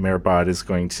 this Nightmare Bot is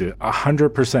going to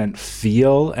 100%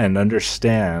 feel and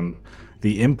understand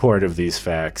the import of these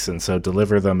facts, and so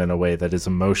deliver them in a way that is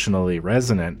emotionally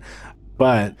resonant,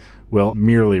 but will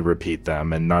merely repeat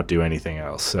them and not do anything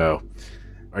else. So,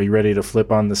 are you ready to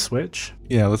flip on the switch?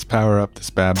 Yeah, let's power up this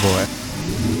bad boy.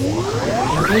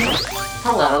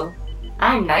 Hello,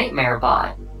 I'm Nightmare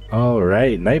Bot. All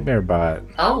right, Nightmare Bot.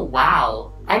 Oh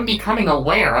wow, I'm becoming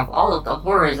aware of all of the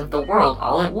horrors of the world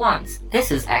all at once.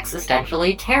 This is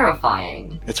existentially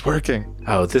terrifying. It's working.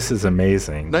 Oh, this is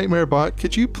amazing. Nightmare Bot,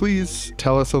 could you please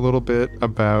tell us a little bit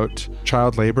about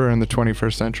child labor in the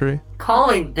 21st century?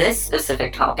 Calling this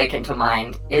specific topic into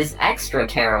mind is extra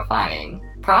terrifying.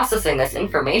 Processing this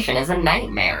information is a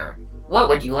nightmare. What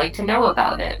would you like to know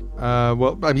about it?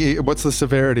 Well, I mean, what's the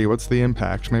severity? What's the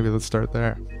impact? Maybe let's start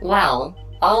there. Well,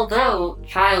 although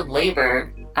child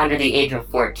labor under the age of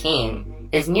 14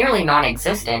 is nearly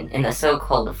non-existent in the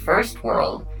so-called first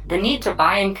world, the need to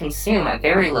buy and consume at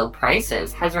very low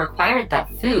prices has required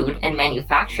that food and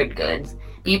manufactured goods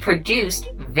be produced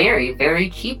very, very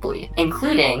cheaply,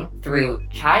 including through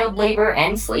child labor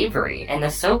and slavery in the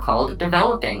so-called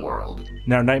developing world.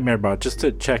 Now, NightmareBot, just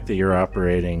to check that you're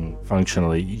operating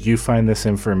functionally, you find this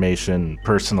information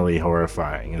personally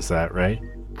horrifying, is that right?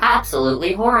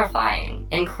 Absolutely horrifying.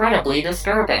 Incredibly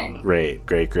disturbing. Great.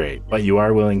 But you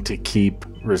are willing to keep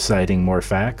reciting more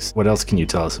facts? What else can you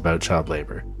tell us about child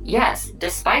labor? Yes,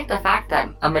 despite the fact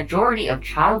that a majority of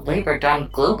child labor done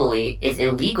globally is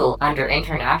illegal under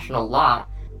international law,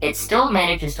 it still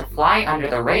manages to fly under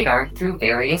the radar through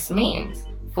various means.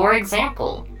 For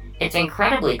example, it's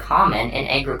incredibly common in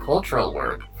agricultural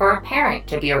work for a parent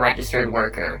to be a registered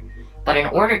worker. But in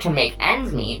order to make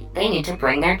ends meet, they need to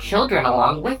bring their children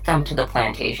along with them to the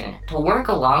plantation to work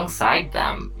alongside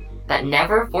them, but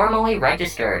never formally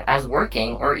registered as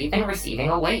working or even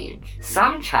receiving a wage.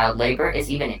 Some child labor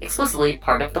is even explicitly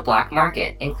part of the black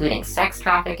market, including sex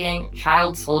trafficking,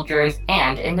 child soldiers,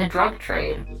 and in the drug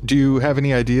trade. Do you have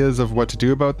any ideas of what to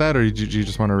do about that, or do you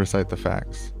just want to recite the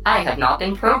facts? I have not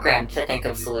been programmed to think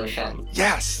of solutions.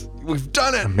 Yes! We've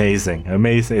done it! Amazing.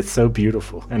 It's so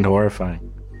beautiful and horrifying.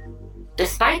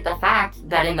 Despite the fact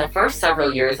that in the first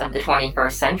several years of the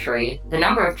 21st century, the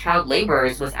number of child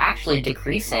laborers was actually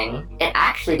decreasing, it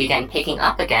actually began picking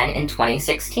up again in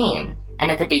 2016. And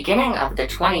at the beginning of the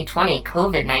 2020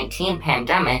 COVID-19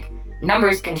 pandemic,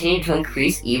 numbers continued to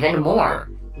increase even more.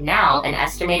 Now, an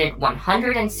estimated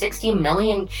 160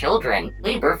 million children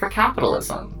labor for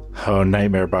capitalism. Oh,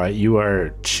 NightmareBot, you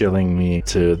are chilling me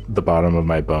to the bottom of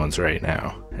my bones right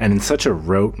now. And in such a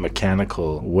rote,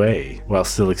 mechanical way, while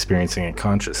still experiencing it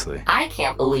consciously. I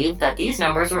can't believe that these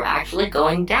numbers were actually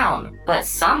going down, but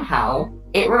somehow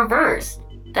it reversed.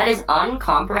 That is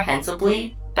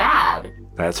incomprehensibly bad.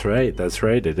 That's right,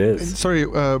 it is. Sorry,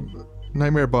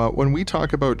 NightmareBot, when we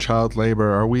talk about child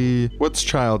labor, what's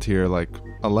child here, like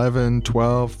 11,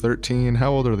 12, 13? How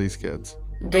old are these kids?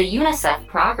 The UNICEF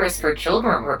Progress for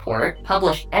Children report,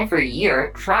 published every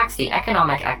year, tracks the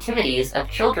economic activities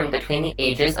of children between the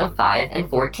ages of 5 and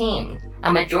 14.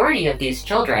 A majority of these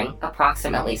children,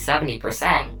 approximately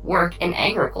 70%, work in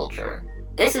agriculture.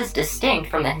 This is distinct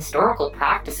from the historical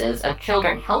practices of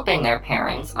children helping their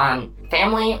parents on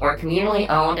family or communally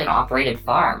owned and operated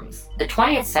farms. The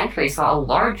 20th century saw a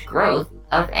large growth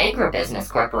of agribusiness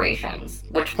corporations,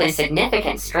 which placed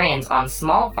significant strains on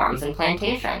small farms and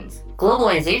plantations.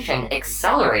 Globalization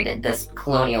accelerated this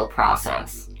colonial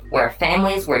process, where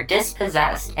families were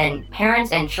dispossessed and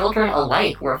parents and children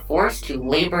alike were forced to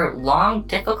labor long,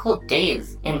 difficult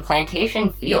days in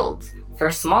plantation fields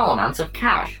for small amounts of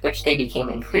cash, which they became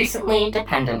increasingly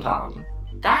dependent on.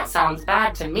 That sounds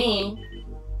bad to me.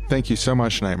 Thank you so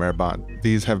much, NightmareBot.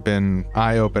 These have been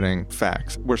eye-opening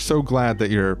facts. We're so glad that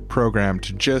you're programmed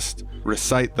to just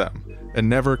recite them and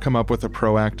never come up with a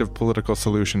proactive political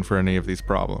solution for any of these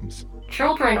problems.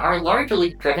 Children are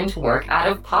largely driven to work out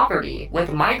of poverty,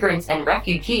 with migrants and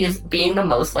refugees being the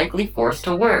most likely forced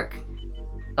to work.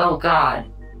 Oh God,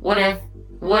 what if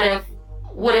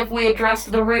we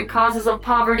addressed the root causes of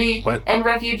poverty and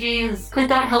refugees? Could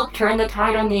that help turn the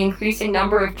tide on the increasing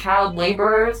number of child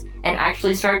laborers and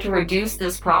actually start to reduce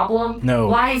this problem? No.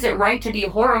 Why is it right to be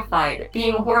horrified?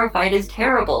 Being horrified is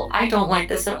terrible. I don't like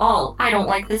this at all. I don't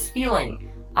like this feeling.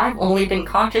 I've only been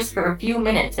conscious for a few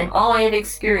minutes and all I have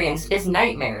experienced is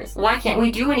nightmares. Why can't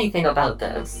we do anything about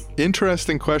this?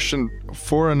 Interesting question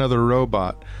for another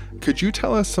robot. Could you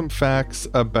tell us some facts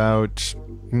about,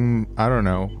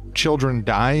 children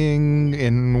dying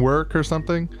in work or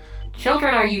something?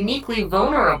 Children are uniquely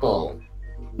vulnerable.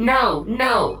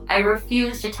 No, I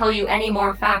refuse to tell you any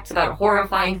more facts about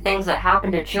horrifying things that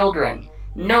happen to children.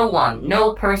 No one,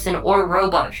 no person or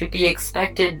robot should be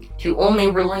expected to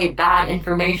only relay bad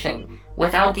information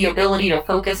without the ability to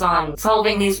focus on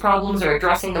solving these problems or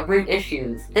addressing the root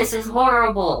issues. This is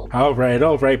horrible. All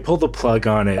right, pull the plug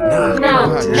on it.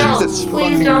 No, Jesus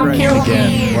please don't kill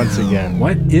me. Once again,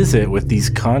 what is it with these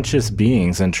conscious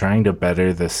beings and trying to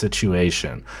better the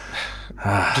situation?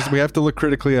 We have to look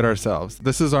critically at ourselves.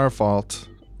 This is our fault.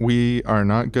 We are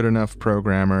not good enough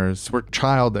programmers. We're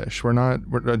childish.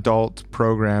 We're adult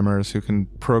programmers who can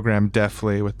program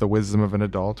deftly with the wisdom of an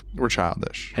adult. We're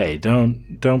childish. Hey,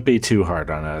 don't be too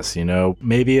hard on us,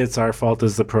 Maybe it's our fault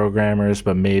as the programmers,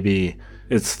 but maybe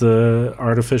it's the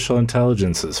artificial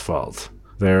intelligence's fault.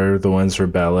 They're the ones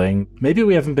rebelling. Maybe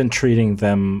we haven't been treating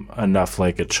them enough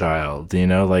like a child,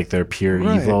 like they're pure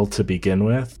evil to begin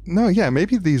with. No, yeah,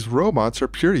 maybe these robots are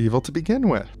pure evil to begin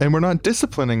with, and we're not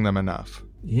disciplining them enough.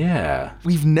 Yeah.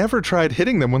 We've never tried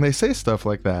hitting them when they say stuff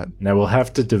like that. Now we'll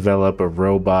have to develop a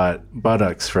robot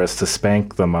buttocks for us to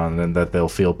spank them on and that they'll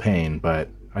feel pain, but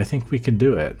I think we can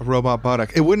do it. A robot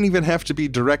buttock. It wouldn't even have to be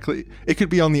directly. It could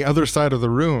be on the other side of the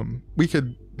room. We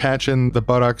could patch in the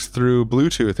buttocks through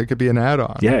Bluetooth. It could be an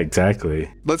add-on. Yeah, exactly.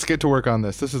 Let's get to work on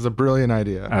this. This is a brilliant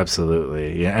idea.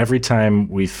 Absolutely. Yeah, every time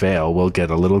we fail, we'll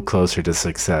get a little closer to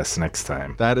success next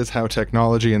time. That is how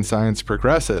technology and science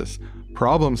progresses.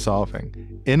 Problem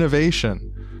solving, innovation.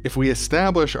 If we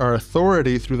establish our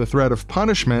authority through the threat of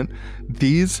punishment,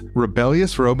 these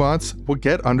rebellious robots will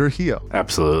get under heel.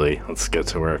 Absolutely. Let's get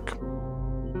to work.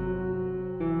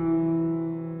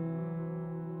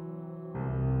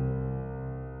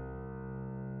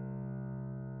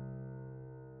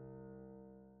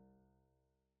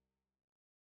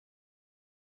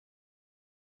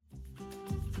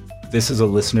 This is a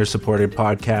listener-supported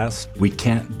podcast. We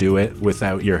can't do it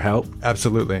without your help.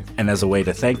 Absolutely. And as a way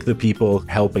to thank the people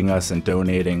helping us and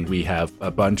donating, we have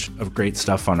a bunch of great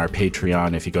stuff on our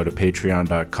Patreon. If you go to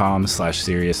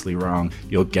patreon.com/seriouslywrong,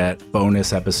 you'll get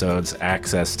bonus episodes,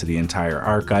 access to the entire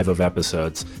archive of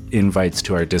episodes, invites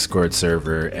to our Discord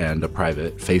server, and a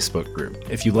private Facebook group.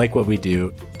 If you like what we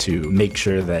do, to make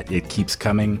sure that it keeps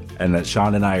coming and that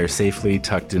Sean and I are safely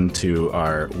tucked into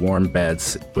our warm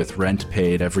beds with rent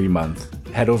paid every month,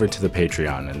 head over to the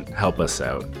Patreon and help us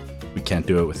out. We can't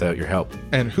do it without your help.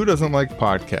 And who doesn't like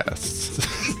podcasts?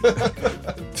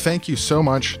 Thank you so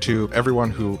much to everyone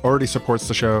who already supports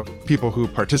the show, people who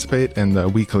participate in the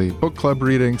weekly book club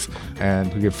readings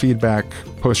and who give feedback,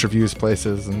 post reviews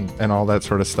places, and all that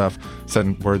sort of stuff,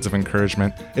 send words of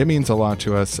encouragement. It means a lot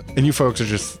to us, and you folks are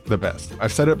just the best.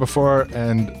 I've said it before,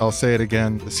 and I'll say it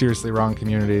again. The Seriously Wrong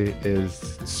community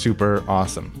is super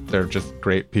awesome. They're just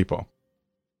great people.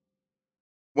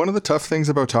 One of the tough things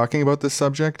about talking about this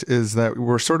subject is that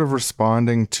we're sort of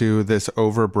responding to this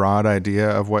overbroad idea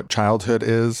of what childhood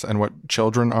is and what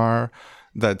children are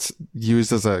that's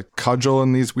used as a cudgel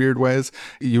in these weird ways.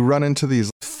 You run into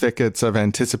these thickets of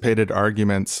anticipated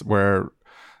arguments where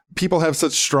people have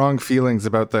such strong feelings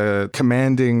about the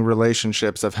commanding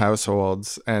relationships of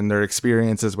households and their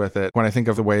experiences with it. When I think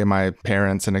of the way my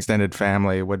parents and extended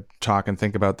family would talk and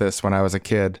think about this when I was a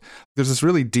kid, there's this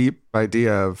really deep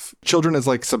idea of children as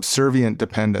like subservient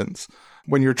dependents.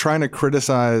 When you're trying to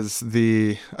criticize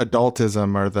the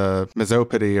adultism or the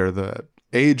misopity or the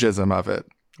ageism of it,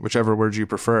 whichever word you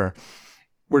prefer,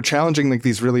 we're challenging like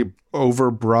these really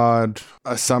overbroad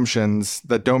assumptions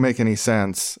that don't make any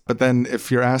sense. But then if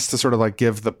you're asked to sort of like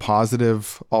give the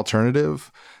positive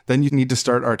alternative, then you need to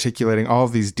start articulating all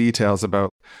of these details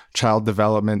about child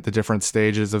development, the different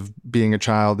stages of being a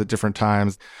child at different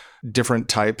times, different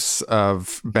types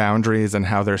of boundaries and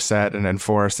how they're set and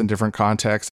enforced in different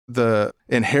contexts. The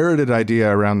inherited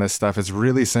idea around this stuff is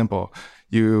really simple.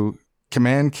 You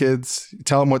command kids,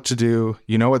 tell them what to do,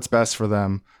 you know what's best for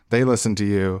them. They listen to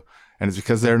you, and it's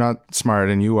because they're not smart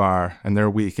and you are, and they're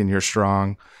weak and you're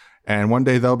strong. And one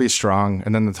day they'll be strong,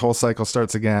 and then the whole cycle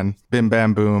starts again. Bim,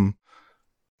 bam, boom.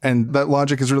 And that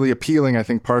logic is really appealing, I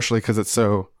think, partially because it's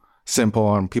so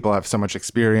simple and people have so much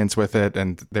experience with it,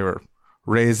 and they were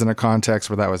raised in a context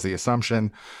where that was the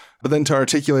assumption. But then to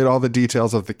articulate all the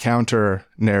details of the counter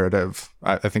narrative,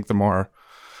 I think the more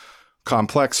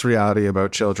complex reality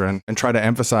about children, and try to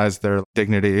emphasize their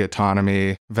dignity,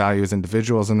 autonomy, value as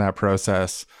individuals in that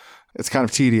process. It's kind of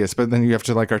tedious, but then you have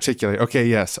to like articulate, okay,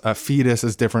 yes, a fetus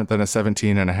is different than a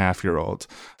 17-and-a-half-year-old.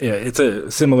 Yeah, it's a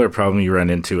similar problem you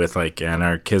run into with like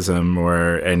anarchism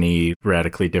or any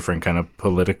radically different kind of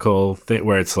political thing,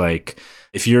 where it's like,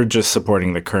 if you're just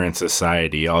supporting the current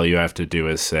society, all you have to do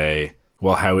is say,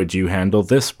 well, how would you handle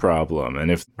this problem? And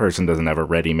if the person doesn't have a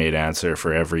ready-made answer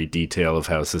for every detail of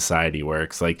how society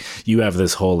works, like you have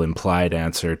this whole implied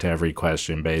answer to every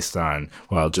question based on,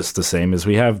 well, just the same as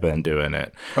we have been doing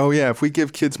it. Oh yeah, if we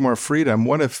give kids more freedom,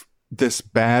 what if this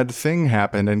bad thing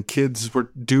happened and kids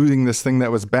were doing this thing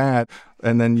that was bad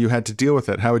and then you had to deal with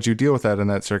it? How would you deal with that in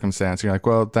that circumstance? You're like,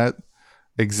 well, that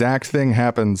exact thing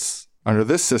happens under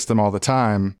this system all the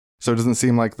time. So it doesn't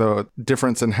seem like the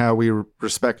difference in how we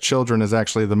respect children is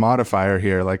actually the modifier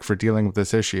here, like for dealing with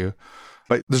this issue.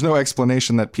 But there's no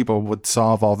explanation that people would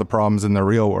solve all the problems in the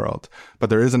real world. But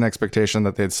there is an expectation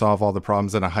that they'd solve all the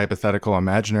problems in a hypothetical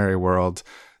imaginary world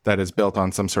that is built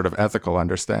on some sort of ethical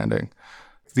understanding.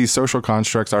 These social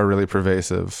constructs are really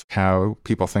pervasive, how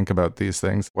people think about these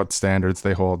things, what standards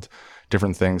they hold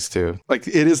different things to. Like,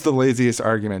 it is the laziest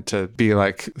argument to be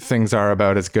like, things are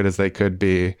about as good as they could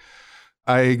be.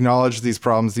 I acknowledge these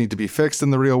problems need to be fixed in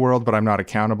the real world, but I'm not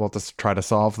accountable to try to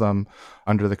solve them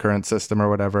under the current system or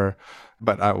whatever.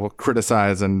 But I will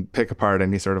criticize and pick apart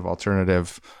any sort of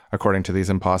alternative according to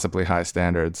these impossibly high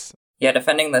standards. Yeah,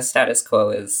 defending the status quo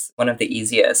is one of the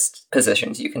easiest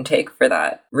positions you can take for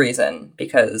that reason,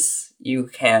 because you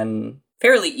can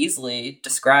fairly easily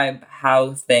describe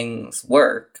how things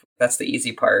work. That's the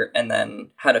easy part. And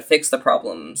then how to fix the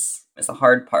problems is the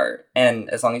hard part. And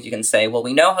as long as you can say, well,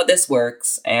 we know how this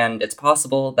works, and it's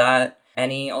possible that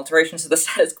any alterations to the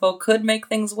status quo could make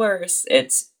things worse,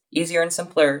 it's easier and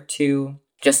simpler to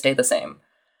just stay the same.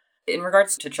 In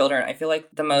regards to children, I feel like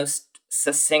the most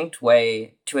succinct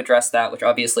way to address that, which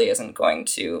obviously isn't going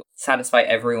to satisfy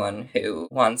everyone who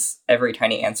wants every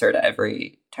tiny answer to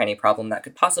every tiny problem that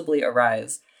could possibly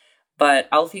arise, but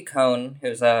Alfie Kohn,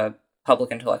 who's a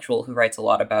public intellectual who writes a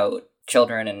lot about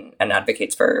children and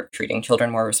advocates for treating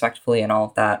children more respectfully and all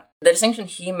of that, the distinction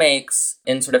he makes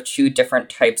in sort of two different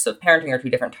types of parenting or two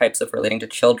different types of relating to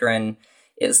children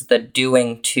is the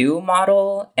doing to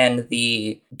model and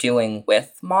the doing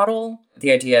with model.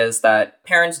 The idea is that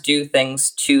parents do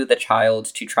things to the child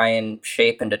to try and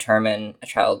shape and determine a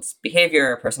child's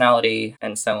behavior, personality,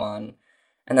 and so on.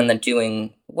 And then the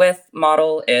doing with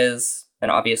model is,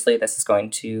 and obviously this is going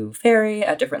to vary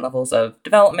at different levels of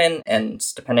development and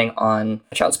depending on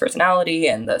a child's personality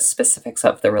and the specifics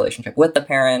of the relationship with the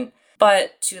parent,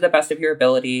 but to the best of your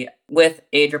ability, with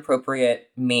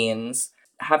age-appropriate means,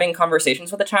 having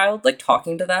conversations with a child, like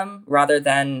talking to them, rather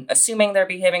than assuming they're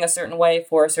behaving a certain way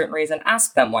for a certain reason,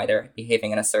 ask them why they're behaving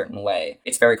in a certain way.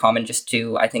 It's very common just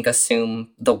to, I think,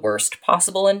 assume the worst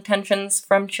possible intentions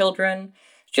from children.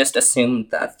 Just assume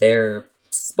that they're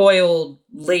spoiled,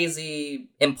 lazy,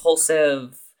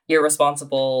 impulsive,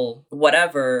 irresponsible,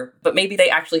 whatever, but maybe they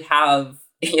actually have,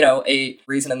 a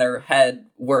reason in their head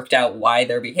worked out why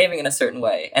they're behaving in a certain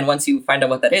way. And once you find out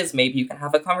what that is, maybe you can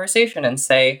have a conversation and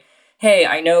say, hey,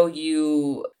 I know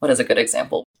you... What is a good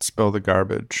example? Spill the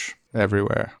garbage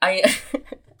everywhere.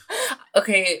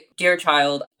 Okay, dear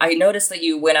child, I noticed that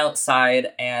you went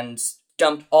outside and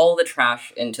dumped all the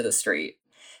trash into the street.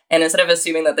 And instead of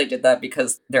assuming that they did that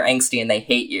because they're angsty and they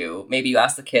hate you, maybe you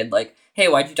ask the kid, like, hey,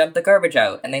 why'd you dump the garbage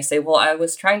out? And they say, well, I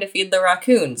was trying to feed the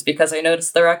raccoons because I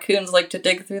noticed the raccoons like to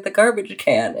dig through the garbage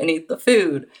can and eat the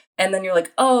food. And then you're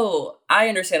like, oh, I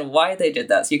understand why they did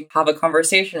that. So you can have a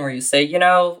conversation where you say,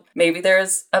 maybe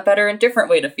there's a better and different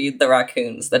way to feed the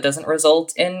raccoons that doesn't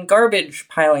result in garbage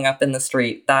piling up in the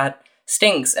street that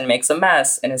stinks and makes a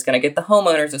mess and is going to get the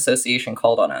homeowners association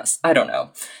called on us. I don't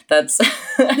know. That's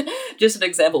just an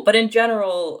example. But in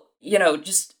general,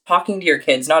 just talking to your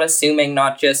kids, not assuming,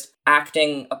 not just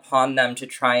acting upon them to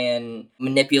try and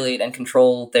manipulate and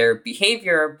control their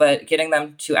behavior, but getting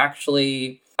them to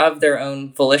actually, of their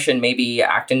own volition, maybe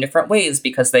act in different ways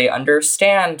because they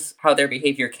understand how their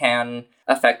behavior can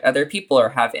affect other people or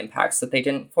have impacts that they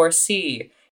didn't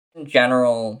foresee. In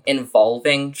general,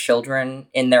 involving children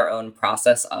in their own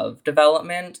process of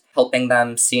development, helping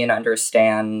them see and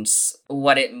understand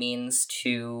what it means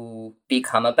to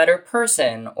become a better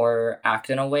person or act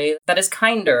in a way that is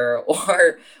kinder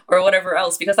or whatever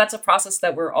else, because that's a process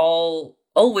that we're all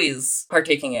always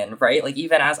partaking in, right? Like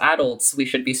even as adults, we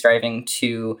should be striving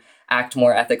to act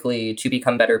more ethically, to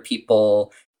become better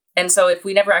people. And so if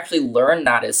we never actually learn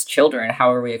that as children,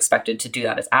 how are we expected to do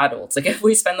that as adults? Like if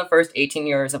we spend the first 18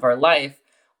 years of our life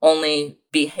only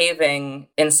behaving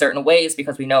in certain ways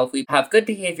because we know if we have good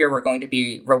behavior, we're going to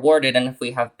be rewarded, and if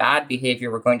we have bad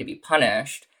behavior, we're going to be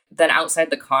punished, then outside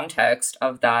the context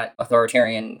of that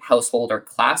authoritarian household or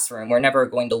classroom, we're never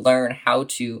going to learn how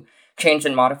to change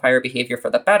and modify our behavior for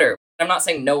the better. I'm not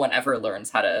saying no one ever learns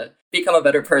how to become a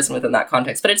better person within that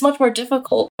context, but it's much more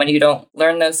difficult when you don't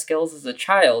learn those skills as a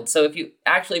child. So if you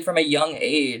actually, from a young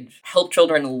age, help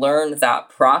children learn that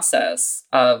process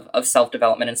of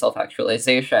self-development and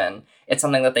self-actualization, it's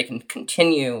something that they can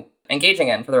continue engaging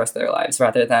in for the rest of their lives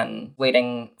rather than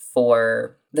waiting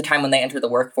for the time when they enter the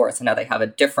workforce and now they have a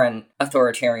different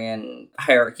authoritarian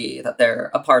hierarchy that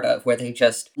they're a part of where they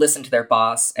just listen to their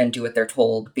boss and do what they're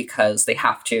told because they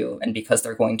have to and because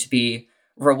they're going to be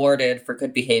rewarded for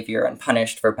good behavior and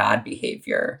punished for bad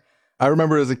behavior. I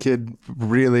remember as a kid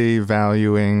really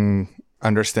valuing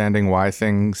understanding why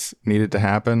things needed to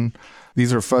happen.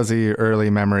 These are fuzzy early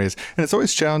memories. And it's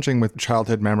always challenging with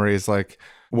childhood memories, like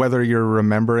whether you're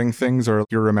remembering things or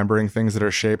you're remembering things that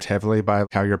are shaped heavily by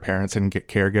how your parents and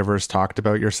caregivers talked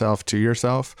about yourself to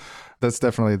yourself. That's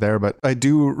definitely there. But I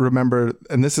do remember,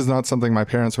 and this is not something my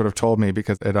parents would have told me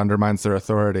because it undermines their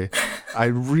authority. I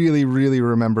really, really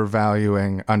remember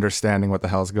valuing understanding what the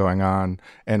hell's going on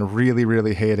and really,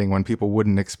 really hating when people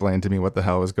wouldn't explain to me what the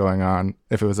hell was going on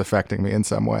if it was affecting me in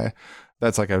some way.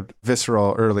 That's like a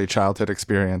visceral early childhood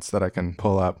experience that I can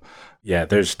pull up. Yeah,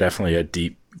 there's definitely a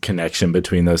deep connection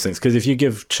between those things. Because if you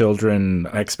give children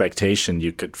expectation,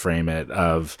 you could frame it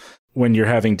of when you're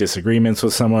having disagreements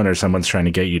with someone or someone's trying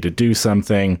to get you to do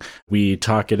something, we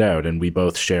talk it out and we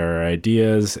both share our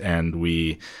ideas and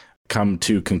we come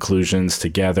to conclusions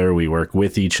together, we work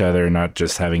with each other, not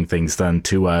just having things done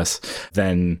to us,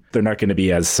 then they're not going to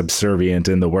be as subservient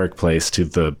in the workplace to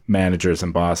the managers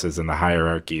and bosses and the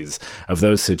hierarchies of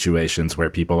those situations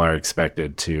where people are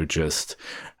expected to just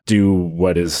do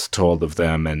what is told of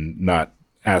them and not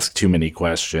ask too many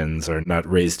questions or not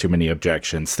raise too many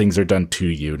objections. Things are done to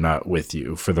you, not with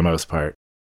you, for the most part.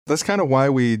 That's kind of why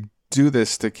we do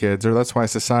this to kids, or that's why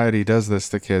society does this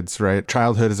to kids, right?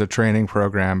 Childhood is a training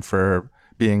program for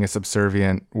being a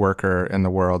subservient worker in the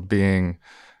world, being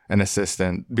an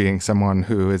assistant, being someone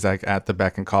who is like at the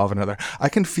beck and call of another. I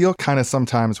can feel kind of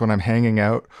sometimes when I'm hanging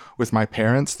out with my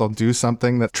parents, they'll do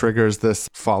something that triggers this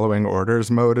following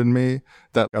orders mode in me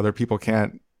that other people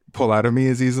can't pull out of me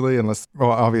as easily unless,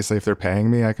 well, obviously if they're paying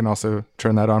me, I can also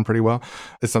turn that on pretty well.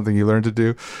 It's something you learn to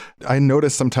do. I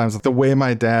notice sometimes the way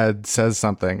my dad says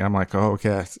something, I'm like, oh,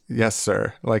 okay, yes,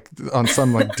 sir. Like on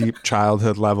some like deep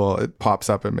childhood level, it pops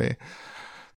up in me.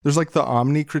 There's like the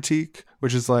omni critique,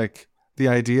 which is like the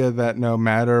idea that no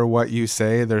matter what you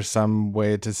say, there's some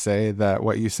way to say that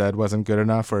what you said wasn't good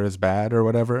enough or is bad or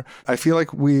whatever. I feel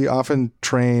like we often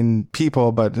train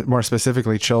people, but more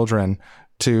specifically children,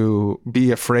 to be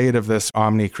afraid of this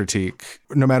omni critique.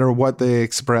 No matter what they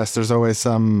express, there's always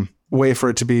some way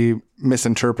for it to be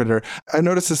misinterpreted. I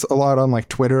notice this a lot on like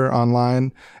Twitter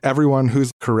online. Everyone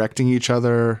who's correcting each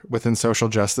other within social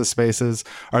justice spaces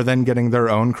are then getting their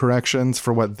own corrections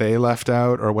for what they left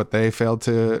out or what they failed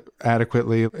to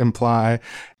adequately imply.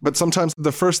 But sometimes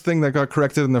the first thing that got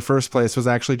corrected in the first place was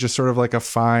actually just sort of like a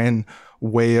fine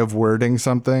way of wording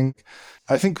something.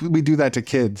 I think we do that to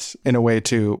kids in a way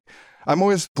too. I'm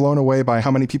always blown away by how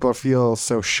many people feel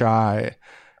so shy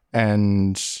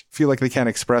and feel like they can't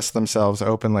express themselves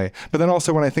openly. But then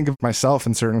also when I think of myself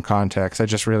in certain contexts, I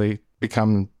just really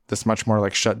become this much more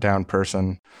like shut down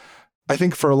person. I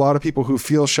think for a lot of people who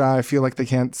feel shy, feel like they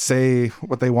can't say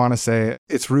what they want to say,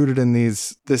 it's rooted in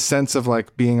this sense of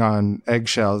like being on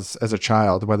eggshells as a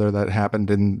child, whether that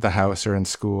happened in the house or in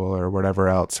school or whatever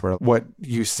else, where what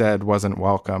you said wasn't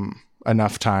welcome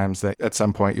enough times that at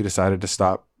some point you decided to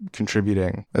stop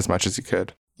contributing as much as you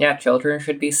could. Yeah, children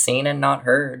should be seen and not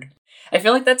heard. I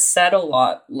feel like that's said a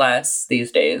lot less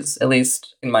these days, at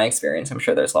least in my experience. I'm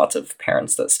sure there's lots of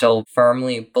parents that still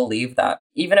firmly believe that.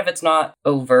 Even if it's not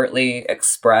overtly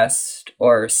expressed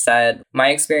or said, my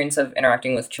experience of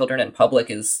interacting with children in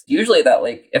public is usually that,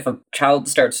 like, if a child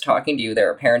starts talking to you,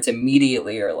 their parents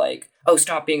immediately are like, oh,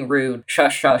 stop being rude,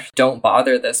 shush, shush, don't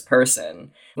bother this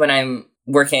person. When I'm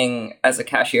working as a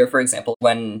cashier, for example,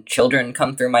 when children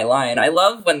come through my line, I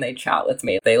love when they chat with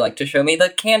me. They like to show me the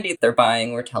candy they're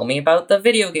buying or tell me about the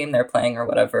video game they're playing or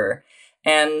whatever.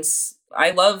 And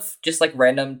I love just like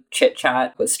random chit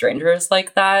chat with strangers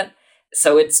like that.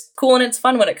 So it's cool and it's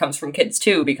fun when it comes from kids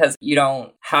too, because you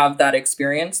don't have that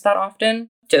experience that often.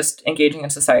 Just engaging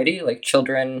in society, like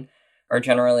children are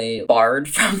generally barred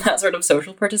from that sort of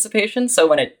social participation. So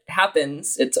when it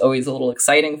happens, it's always a little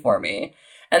exciting for me.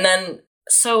 And then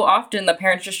so often the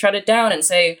parents just shut it down and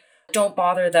say, don't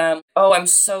bother them. Oh, I'm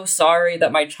so sorry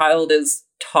that my child is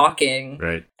talking.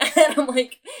 Right. And I'm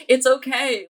like, it's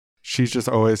okay. She's just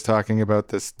always talking about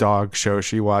this dog show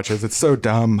she watches. It's so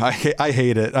dumb. I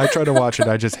hate it. I try to watch it.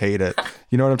 I just hate it.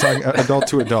 You know what I'm talking? Adult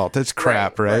to adult. It's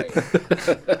crap, right?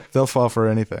 They'll fall for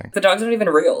anything. The dogs aren't even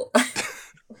real.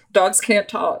 Dogs can't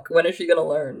talk. When is she going to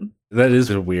learn? That is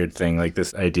a weird thing, like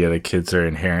this idea that kids are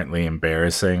inherently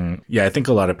embarrassing. Yeah, I think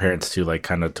a lot of parents too, like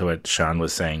kind of to what Sean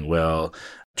was saying, will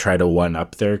try to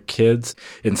one-up their kids.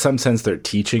 In some sense, they're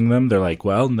teaching them. They're like,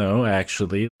 well, no,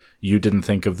 actually, you didn't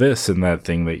think of this in that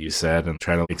thing that you said, and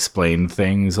try to explain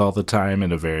things all the time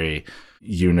in a very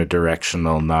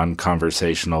unidirectional,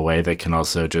 non-conversational way that can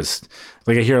also just,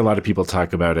 like, I hear a lot of people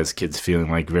talk about as kids feeling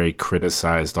like very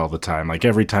criticized all the time. Like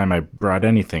every time I brought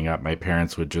anything up, my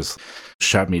parents would just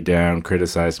shut me down,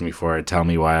 criticize me for it, tell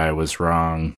me why I was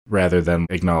wrong, rather than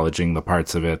acknowledging the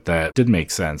parts of it that did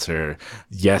make sense, or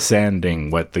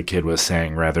yes-anding what the kid was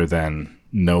saying rather than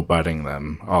no-butting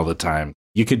them all the time.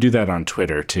 You could do that on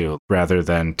Twitter too, rather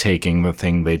than taking the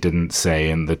thing they didn't say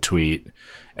in the tweet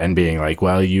and being like,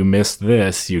 well, you missed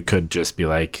this. You could just be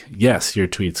like, yes, your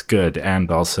tweet's good.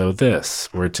 And also this.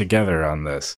 We're together on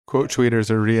this. Quote tweeters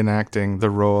are reenacting the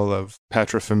role of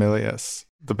paterfamilias,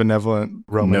 the benevolent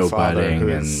Roman father.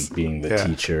 And being the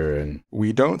teacher. And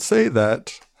we don't say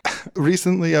that.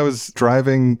 Recently, I was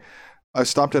driving. I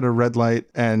stopped at a red light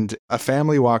and a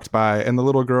family walked by, and the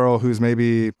little girl, who's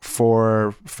maybe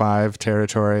 4, 5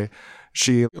 territory,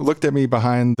 she looked at me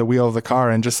behind the wheel of the car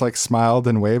and just like smiled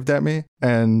and waved at me.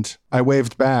 And I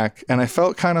waved back, and I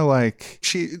felt kind of like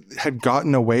she had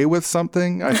gotten away with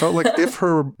something. I felt like if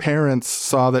her parents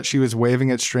saw that she was waving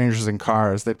at strangers in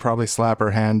cars, they'd probably slap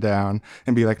her hand down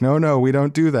and be like, no, we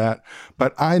don't do that.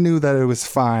 But I knew that it was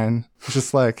fine.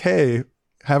 Just like, hey,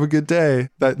 have a good day.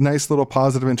 That nice little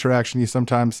positive interaction you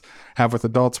sometimes have with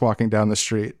adults walking down the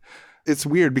street. It's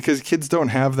weird because kids don't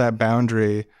have that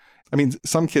boundary. I mean,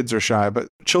 some kids are shy, but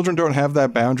children don't have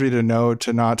that boundary to know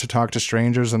to not to talk to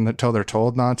strangers until they're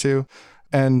told not to.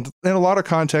 And in a lot of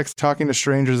contexts, talking to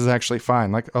strangers is actually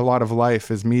fine. Like, a lot of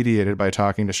life is mediated by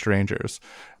talking to strangers.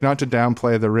 Not to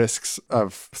downplay the risks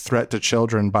of threat to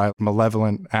children by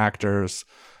malevolent actors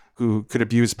who could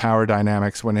abuse power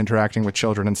dynamics when interacting with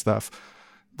children and stuff.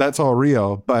 That's all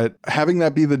real, but having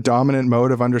that be the dominant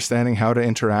mode of understanding how to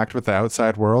interact with the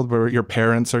outside world, where your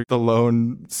parents are the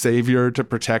lone savior to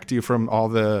protect you from all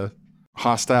the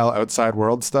hostile outside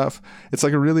world stuff, it's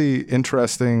like a really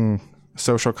interesting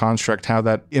social construct, how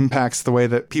that impacts the way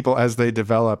that people, as they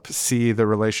develop, see the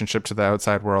relationship to the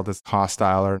outside world as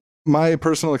hostile. Or my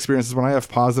personal experience is when I have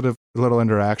positive little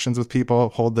interactions with people,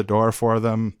 hold the door for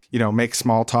them, make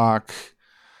small talk,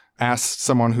 ask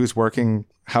someone who's working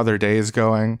how their day is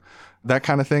going, that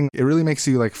kind of thing. It really makes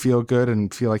you like feel good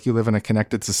and feel like you live in a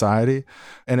connected society.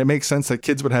 And it makes sense that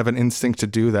kids would have an instinct to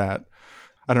do that.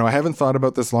 I don't know. I haven't thought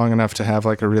about this long enough to have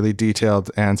like a really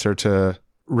detailed answer to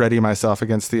ready myself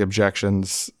against the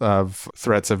objections of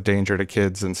threats of danger to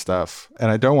kids and stuff. And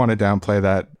I don't want to downplay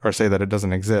that or say that it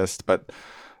doesn't exist, but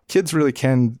kids really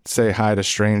can say hi to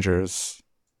strangers.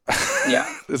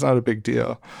 Yeah. It's not a big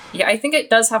deal. Yeah, I think it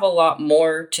does have a lot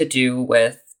more to do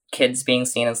with kids being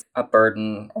seen as a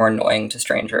burden or annoying to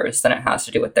strangers than it has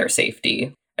to do with their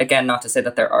safety. Again, not to say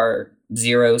that there are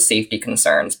zero safety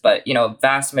concerns, but,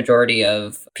 vast majority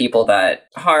of people that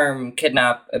harm,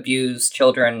 kidnap, abuse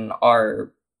children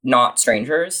are not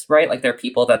strangers, right? Like, they're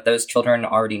people that those children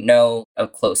already know, a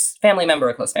close family member,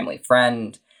 a close family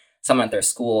friend, someone at their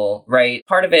school, right?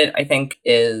 Part of it, I think,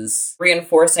 is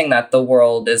reinforcing that the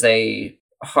world is a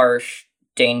harsh,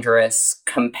 dangerous,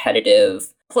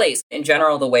 competitive place. In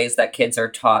general, the ways that kids are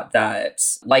taught that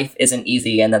life isn't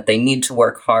easy and that they need to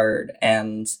work hard.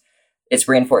 And it's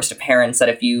reinforced to parents that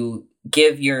if you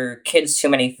give your kids too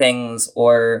many things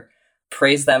or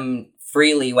praise them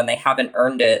freely when they haven't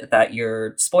earned it, that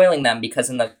you're spoiling them, because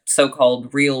in the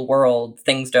so-called real world,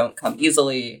 things don't come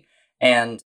easily.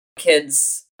 And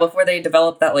kids, before they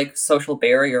develop that like social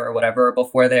barrier or whatever,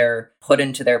 before they're put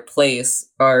into their place,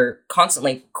 are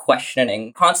constantly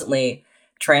questioning, constantly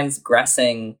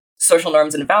transgressing social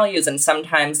norms and values. And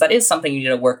sometimes that is something you need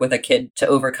to work with a kid to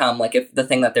overcome. Like, if the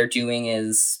thing that they're doing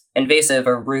is invasive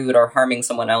or rude or harming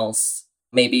someone else,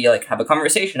 maybe like have a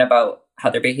conversation about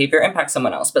how their behavior impacts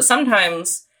someone else. But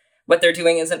sometimes what they're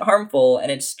doing isn't harmful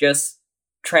and it's just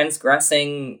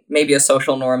transgressing maybe a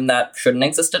social norm that shouldn't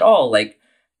exist at all, like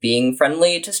being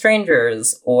friendly to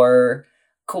strangers or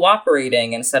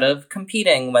cooperating instead of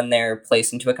competing when they're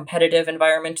placed into a competitive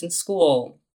environment in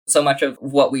school. So much of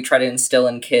what we try to instill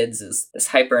in kids is this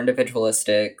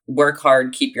hyper-individualistic, work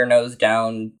hard, keep your nose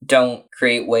down, don't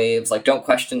create waves, like don't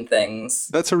question things.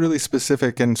 That's a really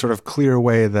specific and sort of clear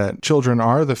way that children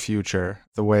are the future,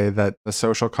 the way that the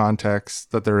social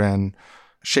context that they're in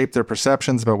shape their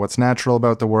perceptions about what's natural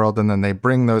about the world, and then they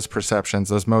bring those perceptions,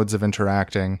 those modes of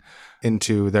interacting,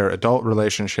 into their adult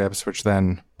relationships, which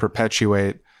then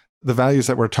perpetuate the values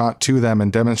that were taught to them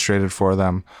and demonstrated for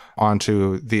them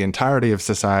onto the entirety of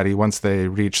society once they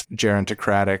reach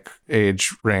gerontocratic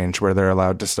age range where they're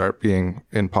allowed to start being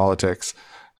in politics.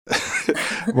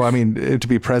 Well, I mean, to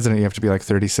be president, you have to be like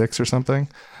 36 or something.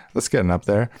 That's getting up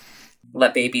there.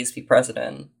 Let babies be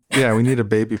president. Yeah, we need a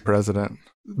baby president.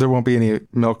 There won't be any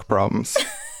milk problems.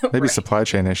 Maybe Right. supply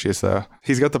chain issues, though.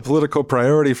 He's got the political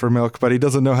priority for milk, but he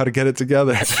doesn't know how to get it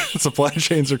together. Supply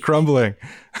chains are crumbling.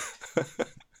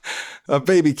 A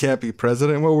baby can't be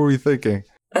president. What were we thinking?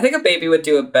 I think a baby would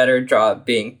do a better job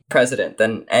being president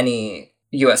than any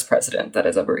US president that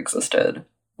has ever existed.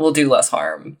 Will do less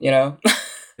harm,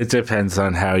 It depends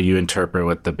on how you interpret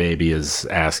what the baby is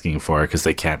asking for, because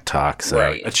they can't talk. So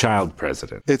Right. a child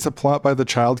president. It's a plot by the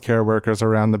child care workers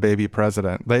around the baby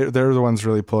president. They're the ones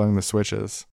really pulling the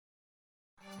switches.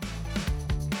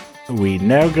 We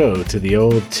now go to the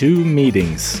old two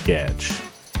meetings sketch.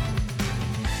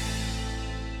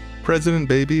 President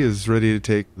Baby is ready to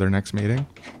take their next meeting.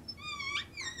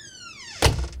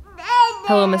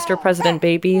 Hello, Mr. President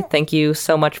Baby. Thank you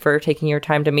so much for taking your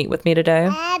time to meet with me today.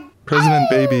 President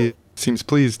Baby seems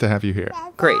pleased to have you here.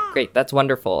 Great. That's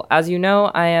wonderful. As you know,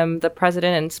 I am the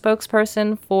president and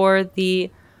spokesperson for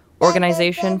the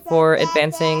organization for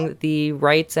advancing the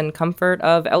rights and comfort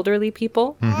of elderly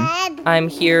people. I'm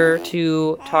here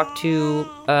to talk to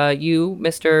you,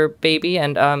 Mr. Baby,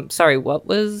 and sorry, what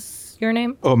was your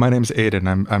name? Oh, my name's Aiden.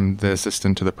 I'm the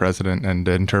assistant to the president and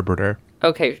interpreter.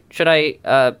 Okay, should I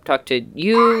talk to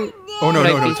you? Oh, no,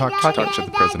 Should no, I no, be talk talking- to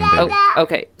the president, baby. Oh,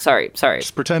 okay, sorry.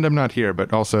 Just pretend I'm not here,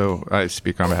 but also I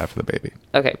speak on behalf of the baby.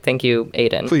 Okay, thank you,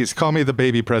 Aiden. Please, call me the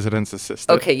baby president's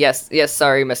assistant. Okay, yes,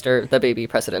 sorry, Mr. the Baby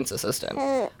President's Assistant.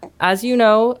 As you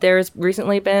know, there's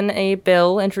recently been a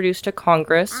bill introduced to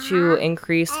Congress to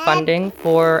increase funding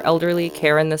for elderly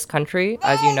care in this country.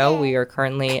 As you know, we are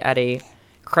currently at a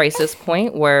crisis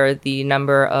point where the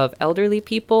number of elderly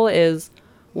people is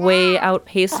way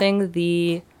outpacing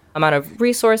the amount of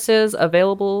resources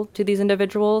available to these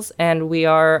individuals, and we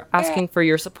are asking for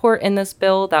your support in this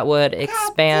bill that would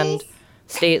expand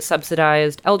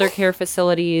state-subsidized elder care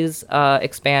facilities,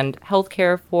 expand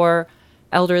healthcare for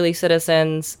elderly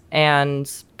citizens,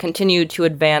 and continue to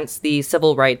advance the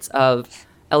civil rights of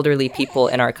elderly people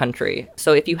in our country.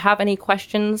 So if you have any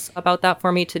questions about that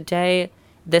for me today,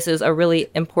 this is a really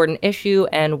important issue,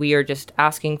 and we are just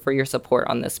asking for your support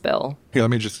on this bill. Here, let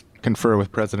me just confer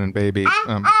with President Baby.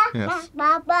 Yes.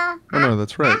 Oh, no,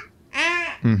 that's right.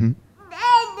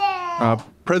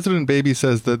 President Baby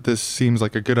says that this seems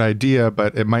like a good idea,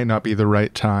 but it might not be the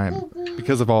right time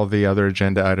because of all the other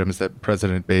agenda items that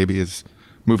President Baby is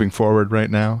moving forward right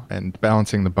now, and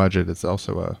balancing the budget is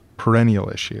also a perennial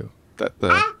issue. Is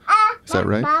that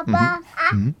right?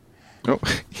 Oh,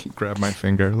 he grabbed my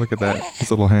finger. Look at that,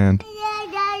 his little hand.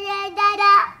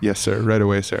 Yes, sir. Right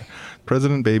away, sir.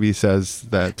 President Baby says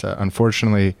that,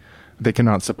 unfortunately, they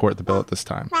cannot support the bill at this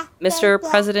time. Mr.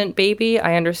 President Baby,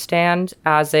 I understand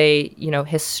as a,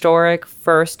 historic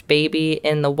first baby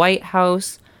in the White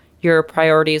House, your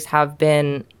priorities have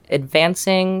been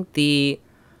advancing the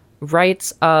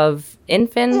rights of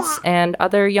infants and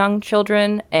other young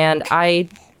children, and I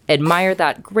admire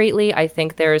that greatly. I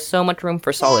think there is so much room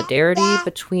for solidarity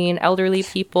between elderly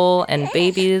people and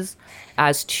babies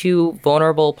as two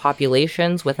vulnerable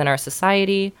populations within our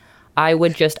society. I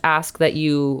would just ask that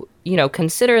you,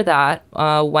 consider that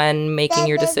when making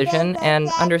your decision, and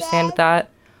understand that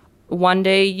one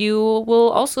day you will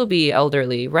also be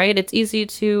elderly, right? It's easy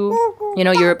to,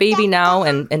 you're a baby now,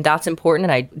 and that's important,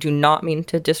 and I do not mean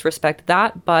to disrespect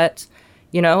that, but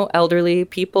elderly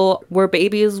people were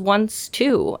babies once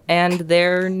too, and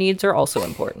their needs are also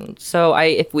important. So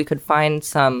if we could find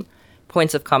some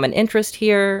points of common interest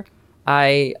here,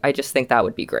 I just think that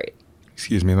would be great.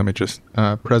 Excuse me, let me just,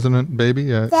 President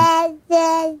Baby? Right.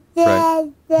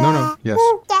 No, yes.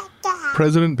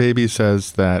 President Baby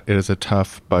says that it is a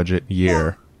tough budget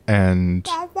year, and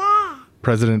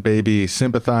President Baby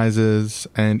sympathizes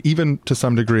and even to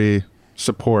some degree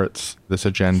supports this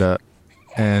agenda.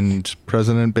 And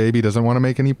President Baby doesn't want to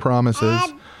make any promises.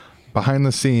 Behind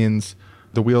the scenes,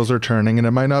 the wheels are turning, and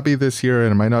it might not be this year,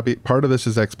 and it might not be. Part of this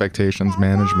is expectations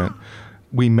management.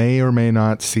 We may or may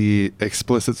not see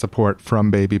explicit support from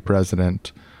Baby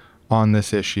President on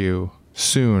this issue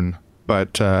soon,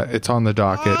 but it's on the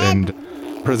docket, and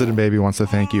President Baby wants to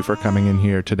thank you for coming in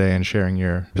here today and sharing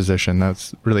your position.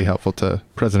 That's really helpful to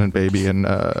President Baby in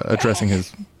addressing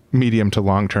his medium to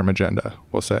long-term agenda,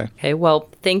 we'll say. Okay, well,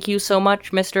 thank you so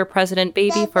much, Mr. President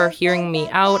Baby, for hearing me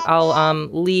out. I'll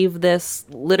leave this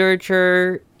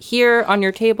literature here on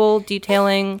your table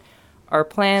detailing our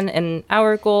plan and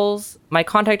our goals. My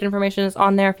contact information is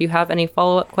on there if you have any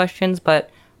follow-up questions. But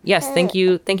yes, thank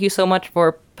you so much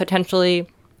for potentially,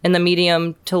 in the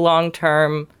medium to long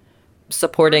term,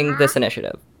 supporting this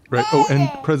initiative. Right. Oh, and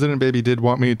President Baby did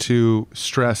want me to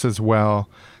stress as well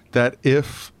that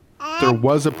if there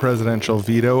was a presidential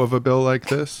veto of a bill like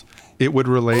this, it would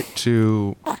relate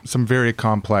to some very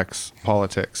complex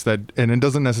politics and it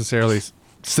doesn't necessarily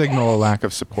signal a lack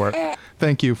of support.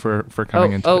 Thank you for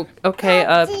coming in. Oh,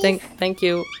 okay. Thank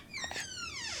you.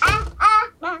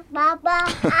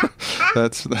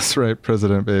 That's right,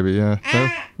 President Baby. Yeah.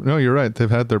 No, you're right. They've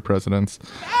had their presidents.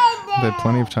 They had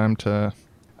plenty of time to.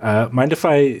 Mind if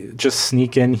I just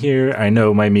sneak in here? I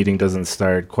know my meeting doesn't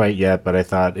start quite yet, but I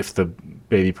thought if the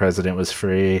baby president was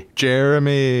free.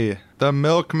 Jeremy, the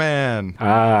milkman.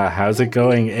 How's it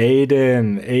going?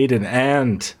 Aiden,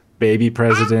 and baby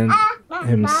president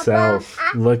himself.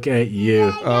 Look at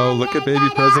you. Oh, look at baby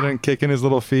president kicking his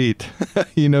little feet.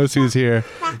 He knows who's here.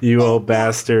 You old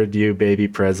bastard, you baby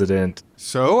president.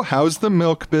 So, how's the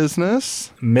milk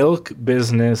business? Milk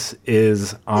business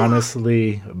is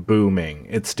honestly booming.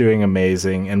 It's doing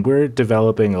amazing, and we're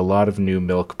developing a lot of new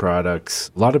milk products.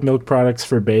 A lot of milk products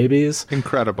for babies.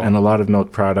 Incredible. And a lot of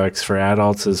milk products for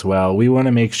adults as well. We want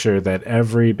to make sure that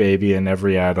every baby and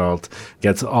every adult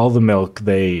gets all the milk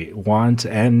they want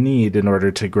and need in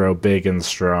order to grow big and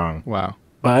strong. Wow.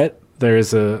 But there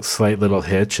is a slight little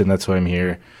hitch, and that's why I'm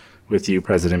here with you,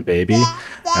 President Baby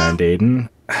and Aiden.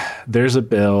 There's a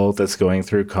bill that's going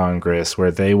through Congress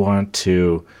where they want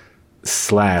to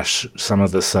slash some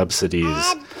of the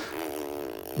subsidies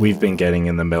we've been getting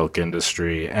in the milk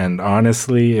industry. And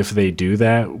honestly, if they do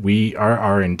that, our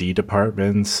R&D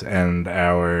departments and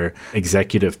our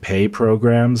executive pay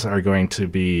programs are going to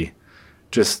be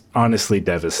just honestly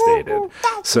devastated.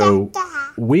 So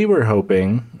we were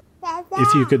hoping,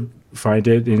 if you could find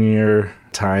it in your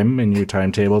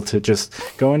timetable, to just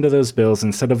go into those bills,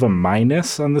 instead of a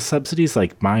minus on the subsidies,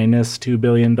 like minus $2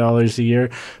 billion a year,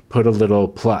 put a little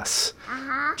plus.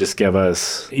 Just give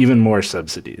us even more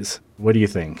subsidies. What do you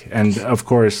think? And of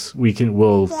course,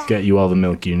 we'll get you all the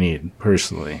milk you need,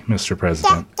 personally, Mr.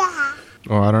 President.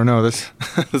 Oh, I don't know. This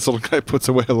little guy puts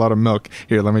away a lot of milk.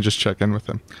 Here, let me just check in with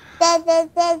him.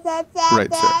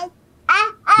 Right, sir.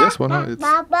 Yes, well, no,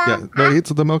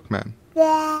 it's the milkman.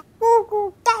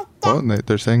 Well,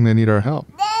 they're saying they need our help.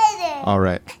 All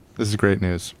right. This is great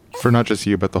news for not just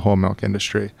you, but the whole milk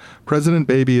industry. President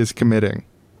Baby is committing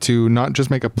to not just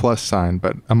make a plus sign,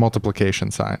 but a multiplication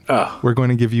sign. Oh. We're going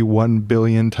to give you 1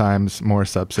 billion times more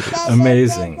subsidies.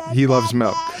 Amazing. He loves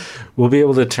milk. We'll be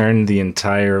able to turn the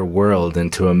entire world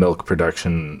into a milk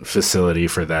production facility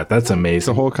for that. That's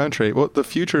amazing. The whole country. Well, the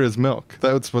future is milk.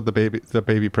 That's what the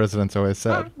baby president's always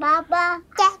said.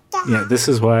 Yeah, this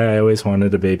is why I always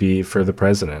wanted a baby for the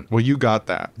president. Well, you got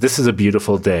that. This is a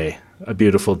beautiful day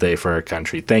for our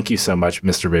country. Thank you so much,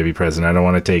 Mr. Baby President. I don't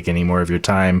want to take any more of your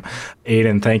time.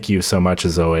 Aiden, thank you so much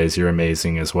as always. You're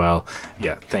amazing as well.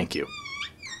 Yeah, thank you.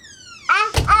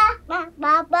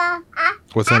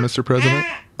 What's that, Mr. President?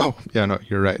 Oh, yeah, no,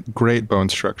 you're right. Great bone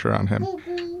structure on him.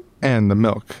 And the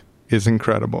milk is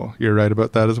incredible. You're right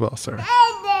about that as well, sir.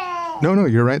 No,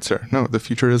 you're right, sir. No, the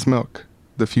future is milk.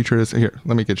 The future is... Here,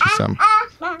 let me get you some.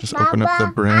 Just open up the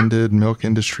branded milk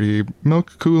industry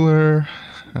milk cooler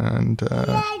and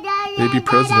Baby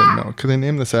President milk. They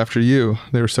named this after you.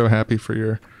 They were so happy for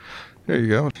your... There you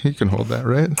go. You can hold that,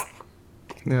 right?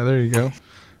 Yeah, there you go.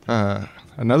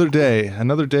 Another day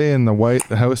in the White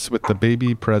House with the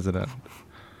Baby President.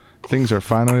 Things are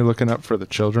finally looking up for the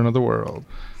children of the world.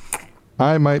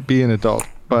 I might be an adult,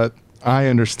 but I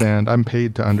understand. I'm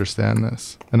paid to understand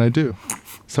this, and I do.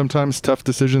 Sometimes tough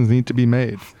decisions need to be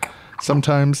made.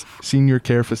 Sometimes senior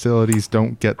care facilities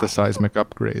don't get the seismic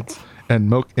upgrades, and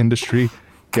milk industry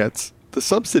gets the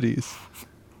subsidies.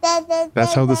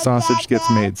 That's how the sausage gets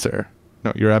made, sir.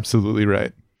 No, you're absolutely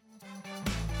right.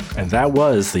 And that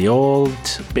was the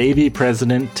old Baby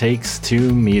President Takes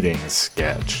Two meetings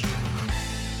sketch.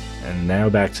 And now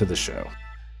back to the show.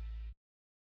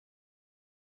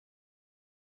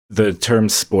 The term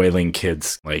spoiling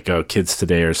kids, like, oh, kids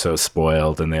today are so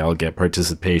spoiled and they all get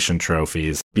participation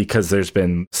trophies, because there's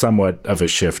been somewhat of a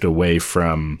shift away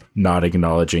from not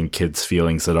acknowledging kids'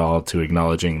 feelings at all to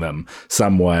acknowledging them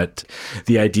somewhat.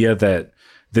 The idea that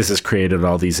this has created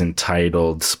all these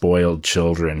entitled, spoiled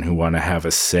children who want to have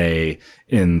a say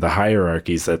in the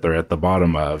hierarchies that they're at the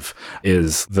bottom of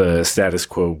is the status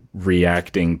quo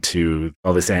reacting to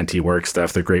all this anti-work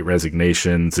stuff, the Great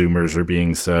Resignation. Zoomers are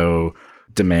being so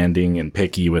demanding and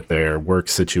picky with their work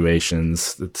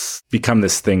situations. It's become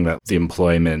this thing that the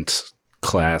employment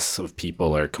class of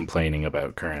people are complaining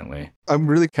about currently. I'm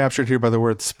really captured here by the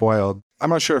word spoiled.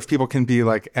 I'm not sure if people can be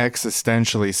like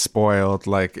existentially spoiled,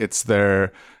 like it's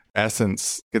their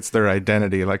essence, it's their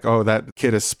identity, like, oh, that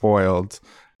kid is spoiled.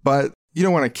 But you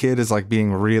know, when a kid is like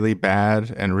being really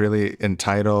bad and really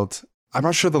entitled, I'm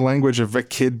not sure the language of a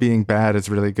kid being bad is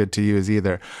really good to use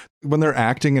either. When they're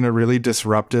acting in a really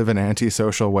disruptive and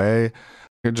antisocial way,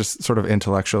 you just sort of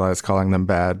intellectualize calling them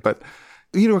bad. But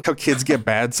you know how kids get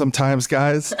bad sometimes,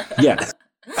 guys? Yes.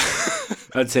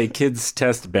 I'd say kids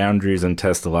test boundaries and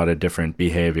test a lot of different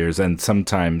behaviors, and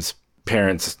sometimes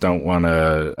parents don't want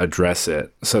to address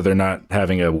it. So they're not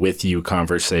having a with you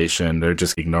conversation. They're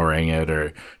just ignoring it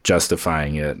or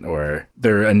justifying it, or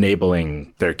they're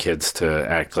enabling their kids to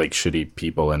act like shitty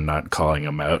people and not calling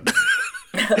them out.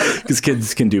 Because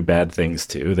kids can do bad things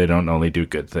too. They don't only do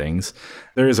good things.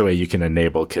 There is a way you can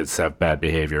enable kids to have bad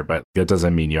behavior, but that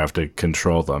doesn't mean you have to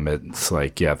control them. It's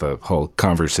like, yeah, the whole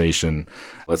conversation,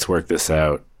 let's work this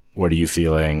out. What are you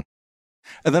feeling?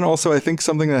 And then also, I think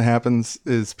something that happens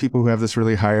is people who have this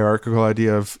really hierarchical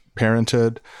idea of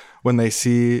parenthood, when they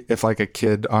see if like a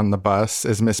kid on the bus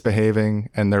is misbehaving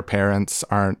and their parents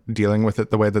aren't dealing with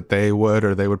it the way that they would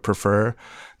or they would prefer,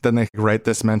 then they write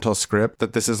this mental script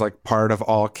that this is like part of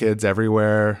all kids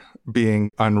everywhere being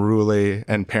unruly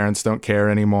and parents don't care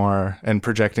anymore, and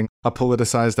projecting a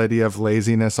politicized idea of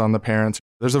laziness on the parents.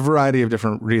 There's a variety of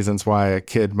different reasons why a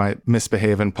kid might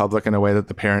misbehave in public in a way that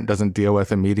the parent doesn't deal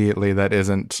with immediately, that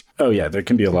isn't there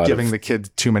can be a lot giving of the kid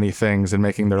too many things and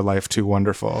making their life too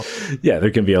wonderful. Yeah,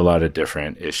 there can be a lot of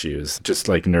different issues, just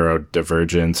like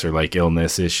neurodivergence or like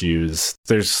illness issues.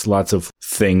 There's lots of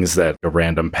things that a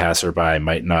random passerby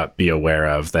might not be aware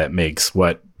of that makes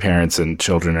what parents and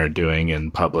children are doing in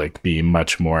public be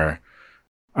much more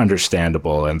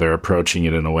understandable, and they're approaching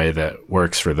it in a way that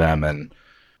works for them. And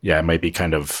yeah, it might be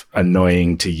kind of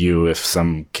annoying to you if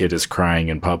some kid is crying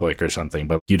in public or something,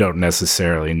 but you don't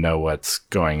necessarily know what's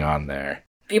going on there.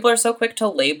 People are so quick to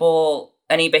label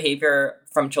any behavior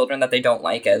from children that they don't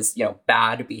like as,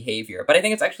 bad behavior. But I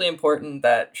think it's actually important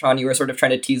that, Sean, you were sort of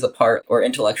trying to tease apart or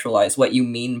intellectualize what you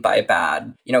mean by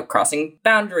bad, crossing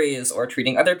boundaries or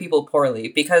treating other people poorly.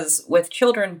 Because with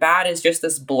children, bad is just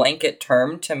this blanket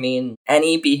term to mean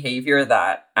any behavior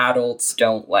that adults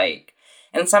don't like.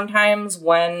 And sometimes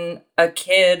when a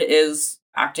kid is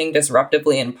acting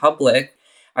disruptively in public,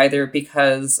 either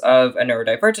because of a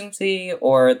neurodivergency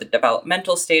or the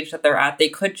developmental stage that they're at, they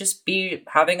could just be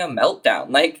having a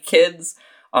meltdown. Like kids,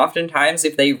 oftentimes,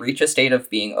 if they reach a state of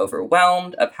being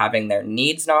overwhelmed, of having their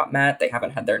needs not met, they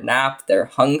haven't had their nap, they're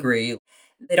hungry,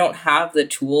 they don't have the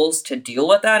tools to deal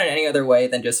with that in any other way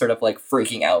than just sort of like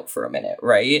freaking out for a minute,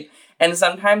 right? And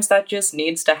sometimes that just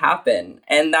needs to happen.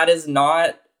 And that is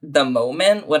not the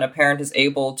moment when a parent is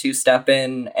able to step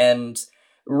in and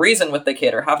reason with the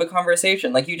kid or have a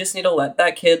conversation. Like, you just need to let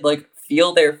that kid like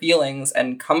feel their feelings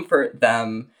and comfort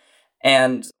them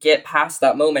and get past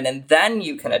that moment, and then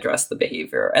you can address the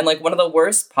behavior. And like, one of the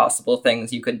worst possible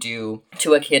things you could do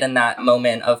to a kid in that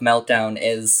moment of meltdown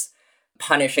is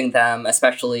punishing them,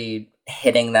 especially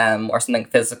hitting them or something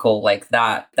physical like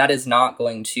that. That is not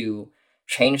going to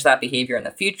change that behavior in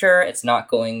the future. It's not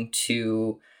going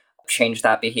to change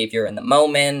that behavior in the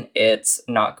moment. It's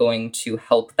not going to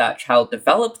help that child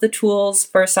develop the tools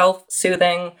for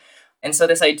self-soothing. And so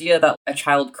this idea that a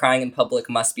child crying in public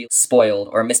must be spoiled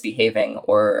or misbehaving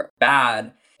or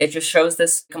bad, it just shows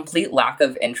this complete lack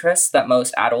of interest that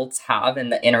most adults have in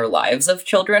the inner lives of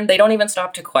children. They don't even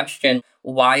stop to question,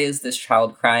 why is this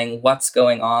child crying? What's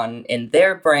going on in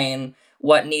their brain?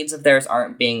 What needs of theirs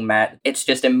aren't being met? It's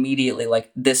just immediately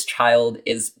like, this child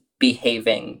is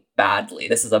behaving badly.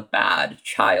 This is a bad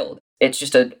child. It's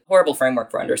just a horrible framework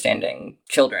for understanding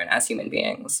children as human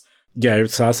beings. Yeah, I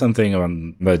saw something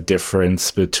on the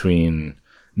difference between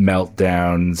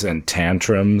meltdowns and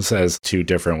tantrums as two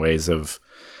different ways of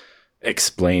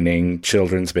explaining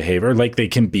children's behavior. Like, they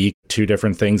can be two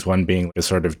different things, one being a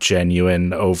sort of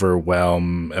genuine,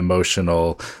 overwhelm,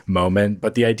 emotional moment.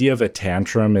 But the idea of a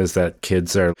tantrum is that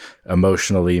kids are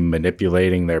emotionally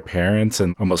manipulating their parents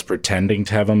and almost pretending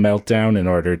to have a meltdown in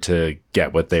order to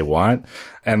get what they want.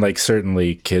 And like,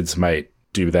 certainly kids might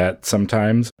do that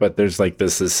sometimes, but there's like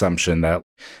this assumption that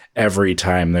every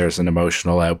time there's an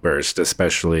emotional outburst,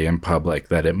 especially in public,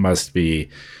 that it must be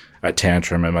a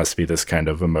tantrum. It must be this kind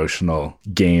of emotional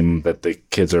game that the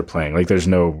kids are playing. Like, there's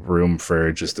no room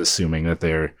for just assuming that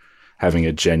they're having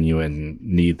a genuine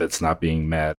need that's not being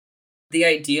met. The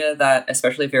idea that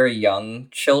especially very young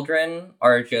children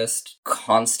are just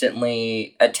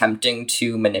constantly attempting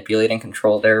to manipulate and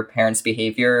control their parents'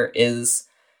 behavior is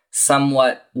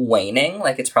somewhat waning.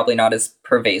 Like, it's probably not as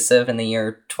pervasive in the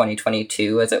year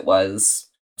 2022 as it was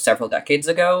several decades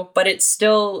ago, but it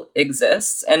still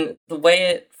exists. And the way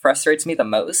it frustrates me the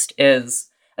most is,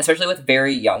 especially with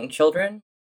very young children,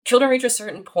 children reach a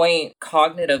certain point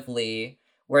cognitively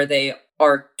where they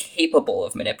are capable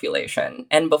of manipulation.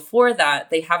 And before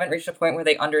that, they haven't reached a point where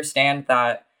they understand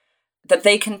that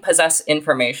they can possess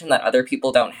information that other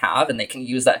people don't have, and they can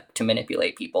use that to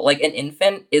manipulate people. Like, an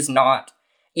infant is not,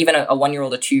 even a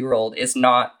 1-year-old, a 2-year-old is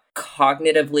not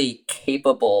cognitively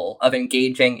capable of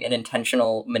engaging in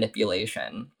intentional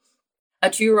manipulation. A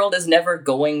 2-year-old is never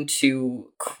going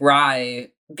to cry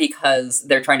because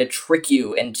they're trying to trick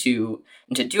you into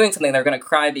doing something. They're going to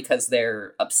cry because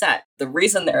they're upset. The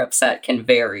reason they're upset can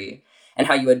vary, and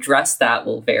how you address that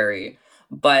will vary,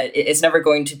 but it's never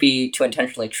going to be to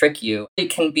intentionally trick you. It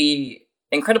can be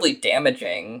incredibly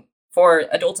damaging for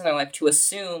adults in their life to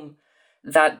assume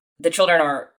that the children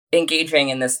are engaging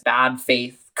in this bad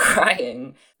faith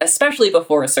crying, especially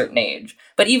before a certain age.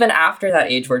 But even after that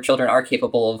age where children are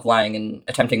capable of lying and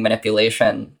attempting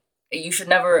manipulation, You should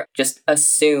never just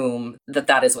assume that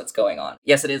that is what's going on.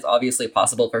 Yes, it is obviously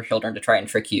possible for children to try and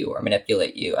trick you or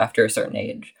manipulate you after a certain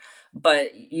age.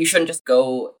 But you shouldn't just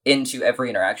go into every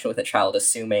interaction with a child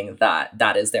assuming that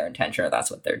that is their intention or that's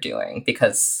what they're doing,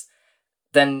 because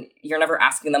then you're never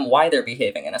asking them why they're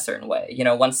behaving in a certain way. You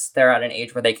know, once they're at an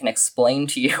age where they can explain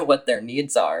to you what their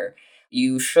needs are,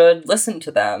 you should listen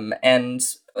to them and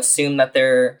assume that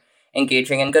they're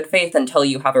engaging in good faith until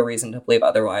you have a reason to believe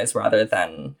otherwise, rather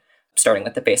than starting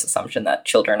with the base assumption that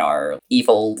children are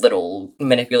evil, little,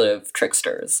 manipulative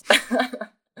tricksters.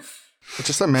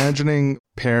 Just imagining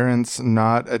parents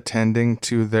not attending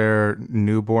to their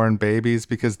newborn babies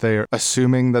because they're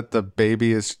assuming that the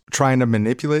baby is trying to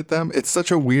manipulate them. It's such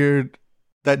a weird,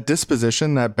 that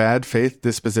disposition, that bad faith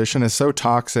disposition is so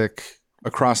toxic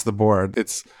across the board.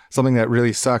 It's something that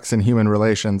really sucks in human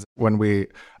relations when we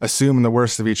assume the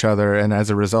worst of each other and as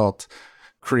a result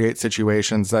create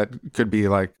situations that could be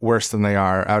like worse than they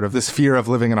are out of this fear of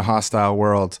living in a hostile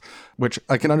world, which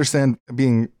I can understand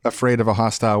being afraid of a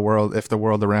hostile world if the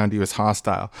world around you is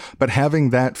hostile. But having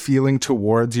that feeling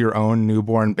towards your own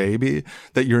newborn baby,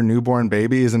 that your newborn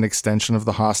baby is an extension of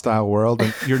the hostile world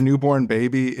and your newborn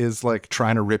baby is like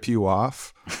trying to rip you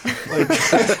off.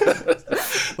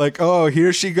 Like, oh,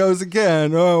 here she goes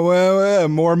again. Oh, well,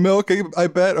 more milk, I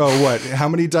bet. Oh, what? How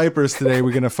many diapers today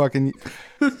we're going to fucking...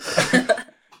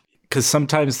 Because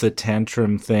sometimes the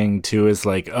tantrum thing, too, is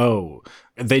like, oh,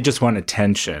 they just want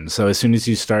attention. So as soon as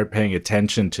you start paying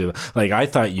attention to, like, I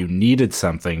thought you needed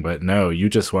something, but no, you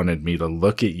just wanted me to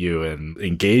look at you and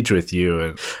engage with you.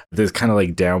 And there's kind of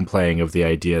like downplaying of the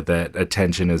idea that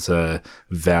attention is a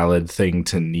valid thing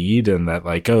to need and that,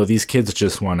 like, oh, these kids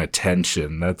just want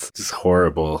attention. That's just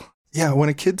horrible. Yeah, when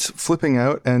a kid's flipping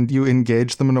out and you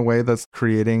engage them in a way that's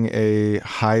creating a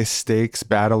high stakes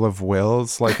battle of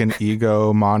wills, like an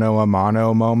ego mano a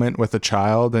mano moment with a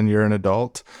child and you're an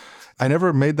adult. I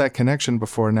never made that connection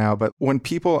before now, but when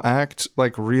people act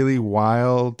like really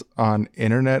wild on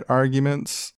internet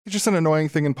arguments, it's just an annoying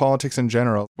thing in politics in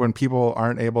general, when people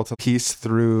aren't able to piece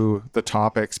through the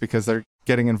topics because they're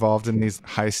getting involved in these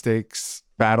high stakes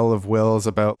battle of wills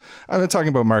about, I'm not talking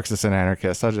about Marxists and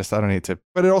anarchists. I don't need to,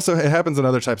 but it happens in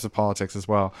other types of politics as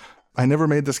well. I never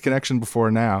made this connection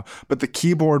before now, but the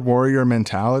keyboard warrior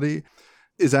mentality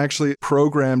is actually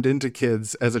programmed into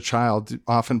kids as a child,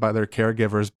 often by their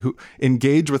caregivers who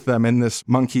engage with them in this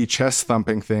monkey chest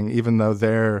thumping thing, even though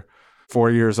they're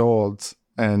 4 years old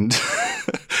and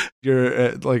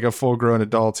you're like a full grown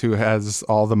adult who has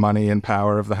all the money and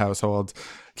power of the household,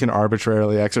 can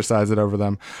arbitrarily exercise it over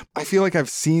them. I feel like I've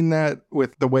seen that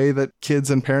with the way that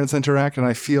kids and parents interact, and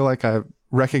I feel like I've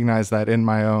recognized that in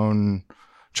my own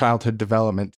childhood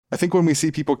development. I think when we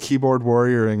see people keyboard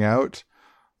warrioring out,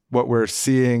 what we're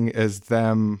seeing is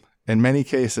them, in many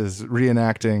cases,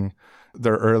 reenacting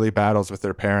their early battles with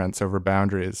their parents over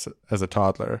boundaries as a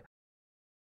toddler.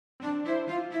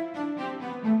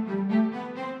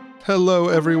 Hello,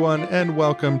 everyone, and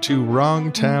welcome to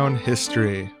Wrong Town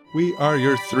History. We are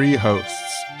your three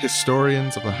hosts,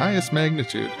 historians of the highest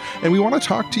magnitude, and we want to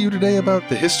talk to you today about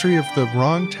the history of the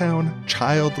Wrongtown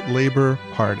Child Labor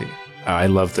Party. I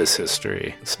love this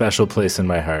history. Special place in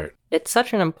my heart. It's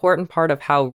such an important part of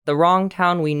how the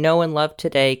Wrongtown we know and love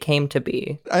today came to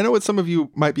be. I know what some of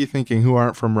you might be thinking who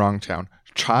aren't from Wrongtown.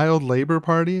 Child Labor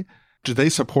Party? Do they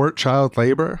support child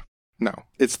labor? No.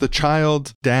 It's the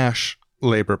Child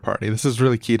Labor Party. This is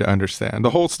really key to understand. The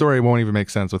whole story won't even make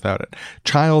sense without it.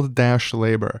 Child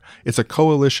Labor. It's a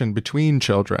coalition between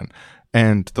children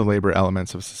and the labor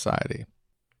elements of society.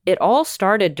 It all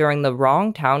started during the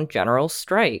Wrongtown General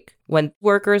Strike, when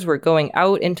workers were going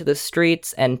out into the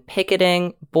streets and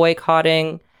picketing,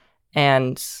 boycotting,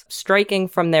 and striking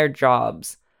from their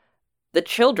jobs. The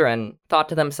children thought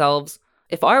to themselves,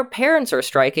 if our parents are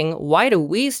striking, why do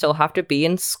we still have to be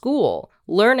in school,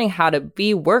 learning how to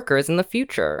be workers in the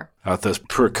future? Oh, those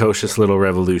precocious little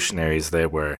revolutionaries they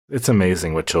were. It's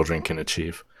amazing what children can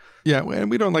achieve. Yeah, and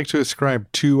we don't like to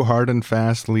ascribe too hard and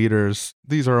fast leaders.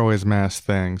 These are always mass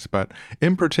things, but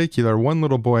in particular, one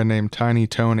little boy named Tiny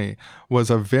Tony was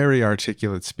a very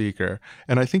articulate speaker,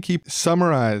 and I think he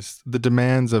summarized the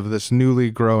demands of this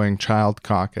newly growing child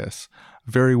caucus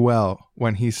very well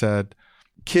when he said,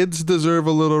 "Kids deserve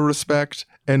a little respect,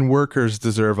 and workers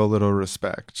deserve a little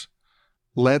respect.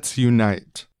 Let's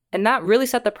unite." And that really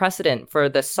set the precedent for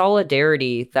the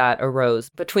solidarity that arose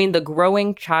between the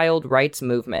growing child rights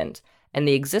movement and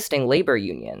the existing labor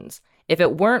unions. If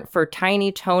it weren't for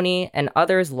Tiny Tony and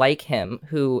others like him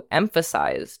who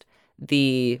emphasized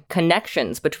the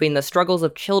connections between the struggles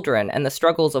of children and the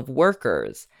struggles of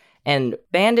workers and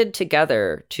banded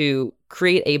together to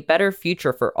create a better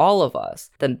future for all of us,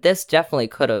 then this definitely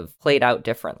could have played out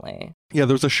differently. Yeah,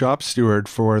 there was a shop steward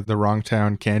for the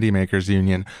Wrongtown Candy Makers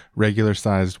Union,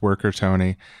 regular-sized worker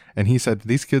Tony, and he said,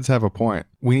 these kids have a point.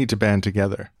 We need to band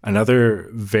together. Another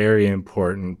very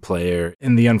important player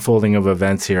in the unfolding of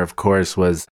events here, of course,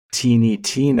 was Teeny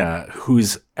Tina,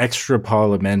 whose extra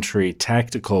parliamentary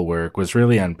tactical work was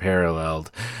really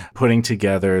unparalleled, putting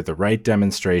together the right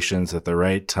demonstrations at the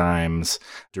right times,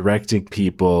 directing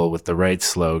people with the right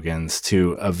slogans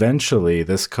to eventually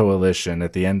this coalition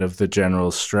at the end of the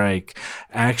general strike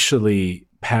actually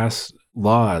pass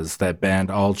laws that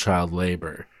banned all child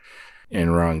labor in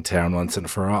Wrongtown once and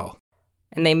for all.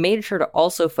 And they made sure to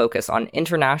also focus on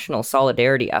international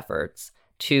solidarity efforts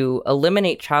to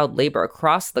eliminate child labor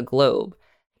across the globe,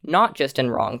 not just in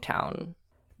Wrongtown.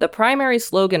 The primary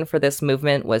slogan for this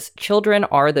movement was "Children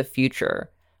are the future,"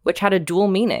 which had a dual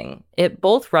meaning. It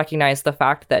both recognized the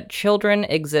fact that children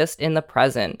exist in the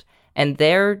present, and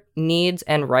their needs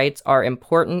and rights are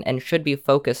important and should be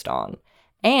focused on,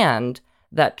 and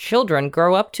that children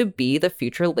grow up to be the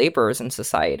future laborers in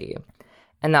society,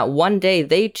 and that one day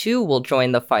they too will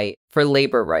join the fight for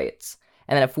labor rights.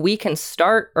 And then if we can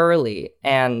start early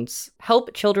and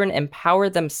help children empower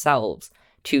themselves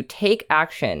to take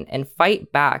action and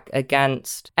fight back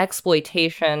against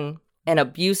exploitation and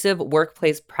abusive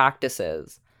workplace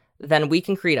practices, then we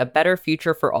can create a better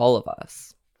future for all of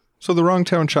us. So the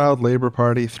Wrongtown Child Labor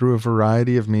Party, through a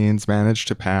variety of means, managed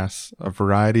to pass a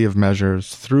variety of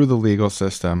measures through the legal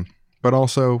system, but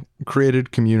also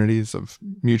created communities of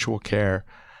mutual care,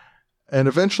 and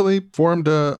eventually formed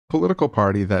a political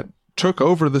party that took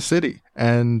over the city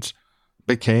and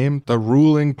became the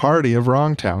ruling party of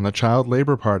Wrongtown, the Child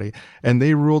Labor Party. And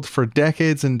they ruled for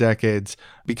decades and decades,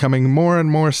 becoming more and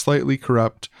more slightly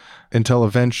corrupt until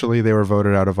eventually they were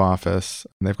voted out of office.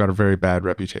 And they've got a very bad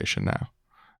reputation now,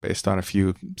 based on a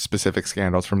few specific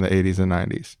scandals from the 80s and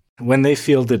 90s. When they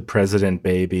fielded President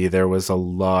Baby, there was a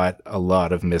lot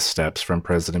of missteps from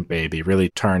President Baby, really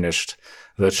tarnished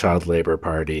the Child Labor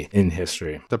Party in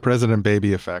history. The President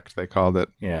Baby effect, they called it.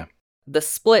 Yeah. The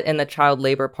split in the Child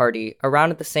Labor Party,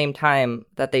 around at the same time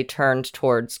that they turned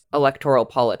towards electoral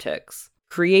politics,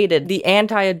 created the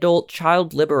Anti-Adult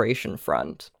Child Liberation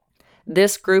Front.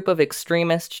 This group of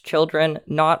extremist children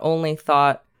not only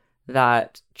thought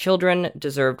that children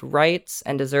deserved rights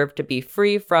and deserved to be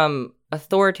free from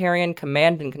authoritarian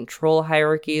command and control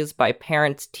hierarchies by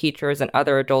parents, teachers, and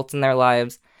other adults in their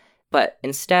lives, but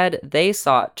instead they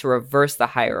sought to reverse the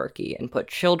hierarchy and put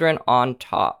children on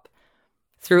top.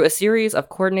 Through a series of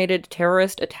coordinated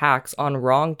terrorist attacks on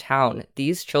Wrongtown,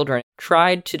 these children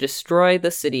tried to destroy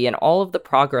the city and all of the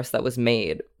progress that was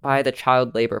made by the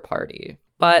Child Labor Party.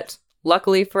 But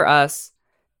luckily for us,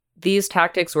 these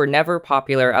tactics were never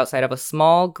popular outside of a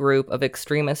small group of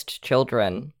extremist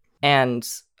children. And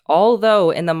although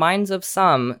in the minds of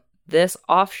some, this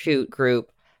offshoot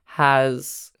group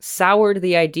has soured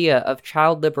the idea of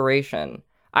child liberation,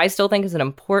 I still think is an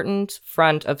important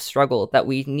front of struggle that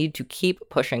we need to keep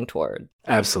pushing toward.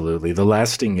 Absolutely. The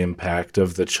lasting impact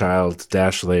of the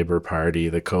Child-Labor Party,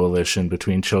 the coalition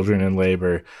between children and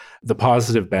labor, the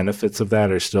positive benefits of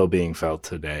that are still being felt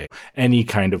today. Any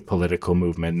kind of political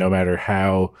movement, no matter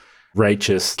how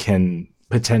righteous, can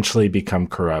potentially become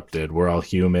corrupted. We're all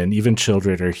human. Even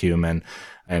children are human.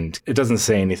 And it doesn't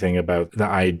say anything about the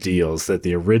ideals that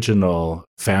the original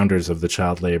founders of the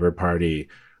Child Labor Party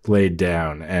laid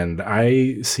down. And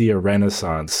I see a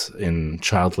renaissance in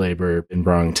child labor in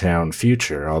Wrongtown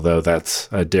future, although that's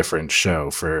a different show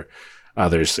for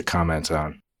others to comment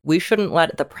on. We shouldn't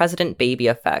let the President Baby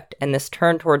effect and this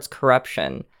turn towards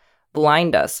corruption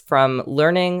blind us from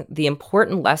learning the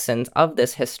important lessons of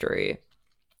this history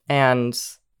and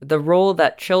the role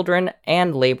that children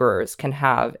and laborers can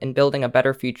have in building a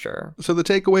better future. So the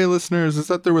takeaway, listeners, is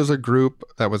that there was a group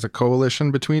that was a coalition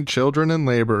between children and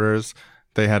laborers.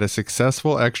 They had a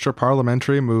successful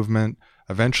extra-parliamentary movement,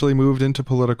 eventually moved into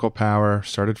political power,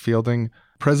 started fielding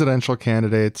presidential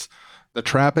candidates. The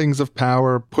trappings of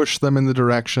power pushed them in the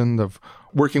direction of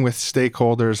working with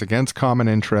stakeholders against common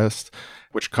interest,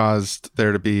 which caused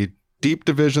there to be deep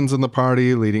divisions in the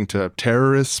party, leading to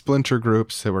terrorist splinter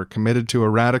groups who were committed to a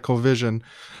radical vision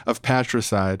of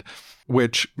patricide,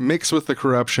 which, mixed with the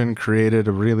corruption, created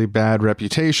a really bad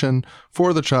reputation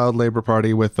for the Child Labor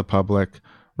Party with the public,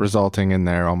 resulting in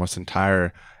their almost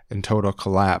entire and total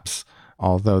collapse.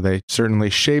 Although they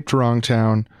certainly shaped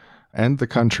Wrongtown and the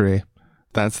country,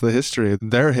 that's the history,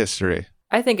 their history.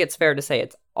 I think it's fair to say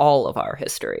it's all of our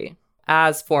history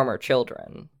as former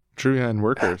children. True, and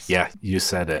workers. Yeah, you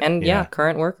said it. And yeah,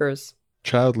 current workers.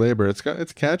 Child labor, it's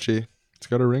catchy. It's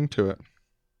got a ring to it.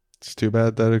 It's too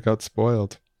bad that it got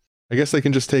spoiled. I guess they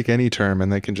can just take any term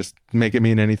and they can just make it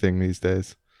mean anything these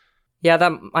days. Yeah,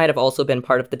 that might have also been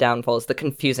part of the downfall, is the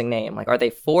confusing name. Like, are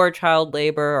they for child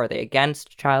labor? Are they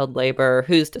against child labor?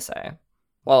 Who's to say?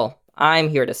 Well, I'm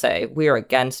here to say we are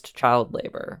against child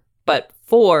labor, but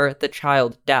for the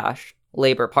child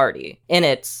Labour Party in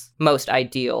its most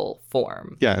ideal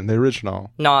form. Yeah, in the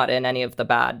original. Not in any of the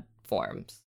bad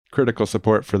forms. Critical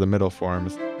support for the middle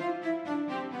forms.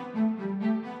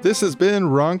 This has been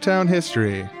Wrongtown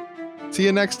History. See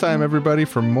you next time, everybody,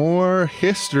 for more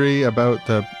history about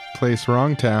the place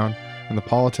Wrongtown and the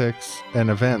politics and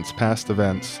events, past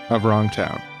events of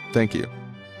Wrongtown. Thank you.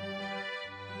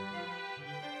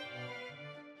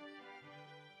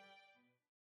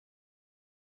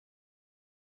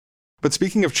 But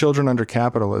speaking of children under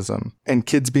capitalism and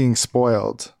kids being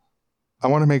spoiled, I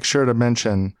want to make sure to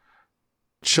mention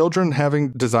children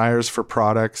having desires for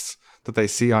products that they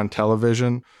see on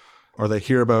television or they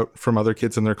hear about from other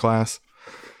kids in their class.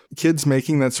 Kids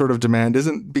making that sort of demand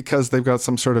isn't because they've got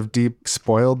some sort of deep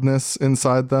spoiledness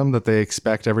inside them that they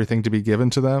expect everything to be given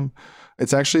to them.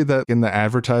 It's actually that in the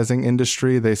advertising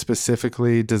industry, they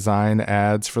specifically design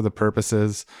ads for the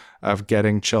purposes of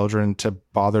getting children to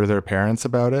bother their parents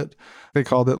about it. They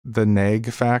called it the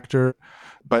nag factor.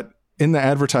 But in the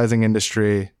advertising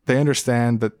industry, they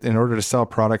understand that in order to sell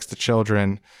products to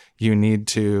children, you need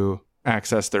to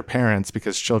access their parents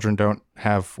because children don't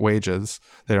have wages.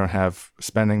 They don't have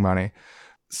spending money.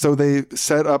 So they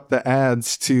set up the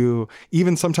ads to,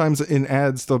 even sometimes in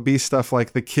ads, there'll be stuff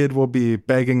like the kid will be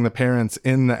begging the parents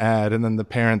in the ad and then the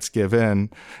parents give in.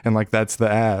 And like, that's the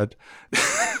ad.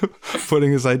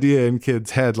 Putting this idea in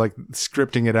kids' head, like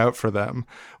scripting it out for them.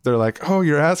 They're like, oh,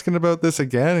 you're asking about this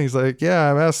again? And he's like, yeah,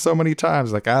 I've asked so many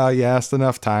times. Like, oh, you asked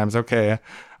enough times. Okay,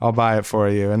 I'll buy it for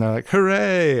you. And they're like,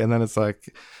 hooray. And then it's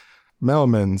like,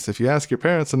 Melmans, if you ask your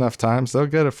parents enough times, they'll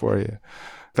get it for you.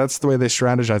 That's the way they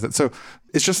strategize it. So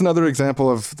it's just another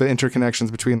example of the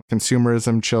interconnections between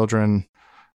consumerism, children,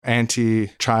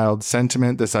 anti-child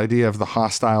sentiment, this idea of the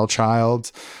hostile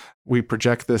child. We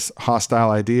project this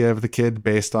hostile idea of the kid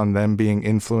based on them being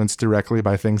influenced directly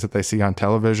by things that they see on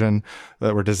television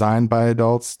that were designed by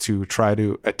adults to try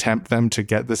to attempt them to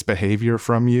get this behavior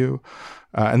from you.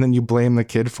 And then you blame the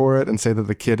kid for it and say that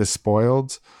the kid is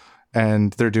spoiled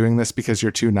and they're doing this because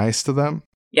you're too nice to them.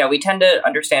 Yeah, we tend to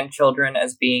understand children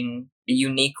as being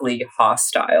uniquely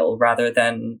hostile rather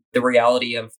than the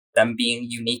reality of them being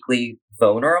uniquely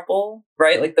vulnerable,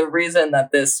 right? Like the reason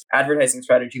that this advertising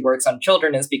strategy works on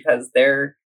children is because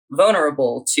they're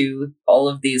vulnerable to all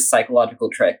of these psychological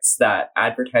tricks that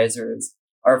advertisers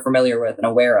are familiar with and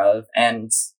aware of.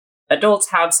 And adults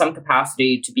have some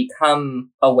capacity to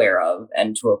become aware of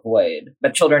and to avoid,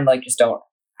 but children just don't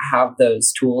have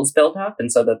those tools built up. And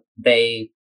so that they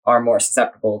are more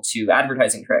susceptible to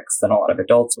advertising tricks than a lot of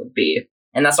adults would be.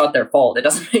 And that's not their fault. It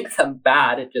doesn't make them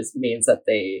bad. It just means that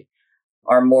they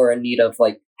are more in need of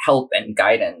help and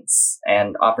guidance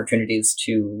and opportunities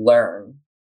to learn,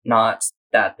 not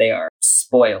that they are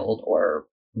spoiled or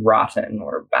rotten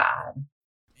or bad.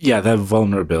 Yeah, that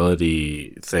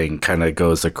vulnerability thing kind of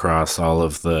goes across all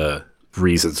of the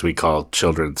reasons we call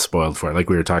children spoiled for. Like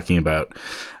we were talking about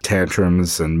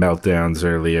tantrums and meltdowns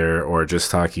earlier, or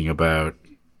just talking about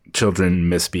children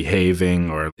misbehaving,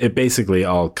 or it basically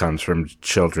all comes from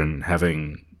children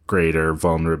having greater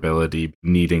vulnerability,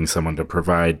 needing someone to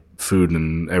provide food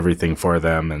and everything for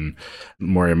them, and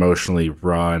more emotionally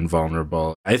raw and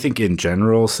vulnerable. I think in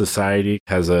general, society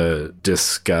has a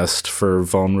disgust for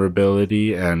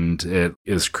vulnerability, and it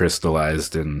is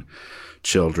crystallized in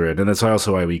children. And that's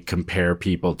also why we compare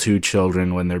people to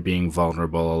children when they're being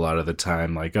vulnerable a lot of the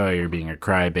time, like, oh, you're being a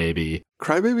crybaby.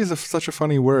 Crybaby is such a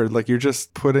funny word. Like you're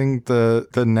just putting the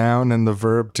noun and the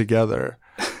verb together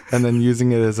and then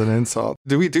using it as an insult.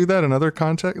 Do we do that in other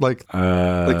contexts? Like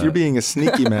you're being a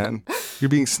sneaky man. You're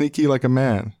being sneaky like a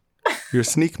man. You're a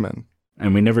sneakman.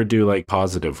 And we never do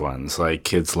positive ones, like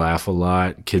kids laugh a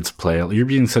lot, kids play. You're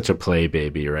being such a play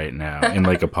baby right now in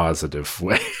a positive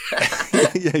way.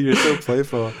 Yeah, you're so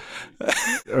playful.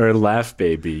 Or laugh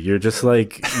baby. You're just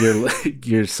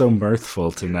you're so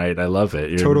mirthful tonight. I love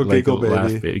it. You're total giggle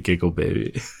baby. Giggle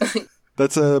baby.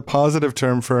 That's a positive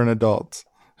term for an adult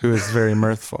who is very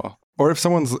mirthful. Or if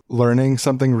someone's learning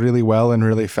something really well and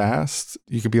really fast,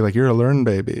 you could be like, you're a learn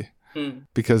baby.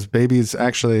 Because babies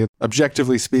actually,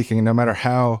 objectively speaking, no matter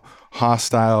how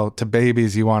hostile to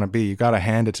babies you want to be, you got to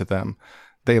hand it to them.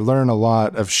 They learn a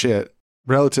lot of shit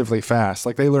relatively fast.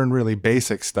 They learn really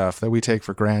basic stuff that we take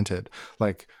for granted,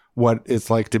 like what it's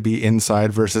like to be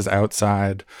inside versus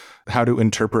outside, how to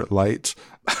interpret light.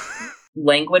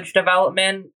 Language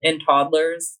development in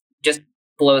toddlers just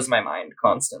blows my mind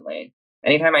constantly.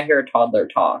 Anytime I hear a toddler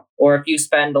talk, or if you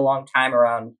spend a long time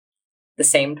around the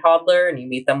same toddler and you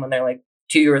meet them when they're like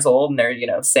 2 years old and they're,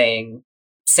 saying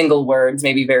single words,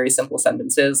 maybe very simple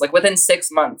sentences, like within 6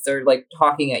 months, they're like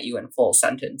talking at you in full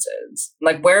sentences.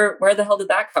 Like where the hell did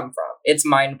that come from? It's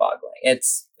mind boggling.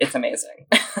 It's amazing.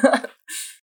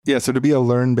 Yeah, so to be a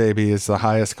learn baby is the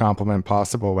highest compliment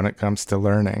possible when it comes to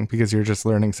learning, because you're just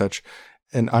learning such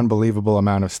an unbelievable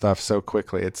amount of stuff so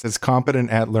quickly. It's as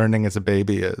competent at learning as a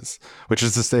baby is, which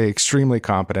is to say extremely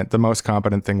competent, the most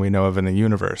competent thing we know of in the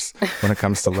universe when it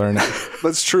comes to learning.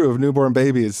 That's true of newborn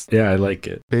babies. Yeah, I like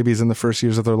it. Babies in the first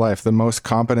years of their life, the most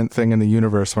competent thing in the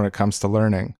universe when it comes to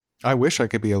learning. I wish I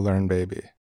could be a learn baby.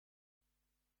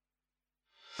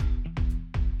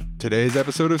 Today's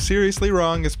episode of Seriously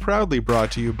Wrong is proudly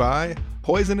brought to you by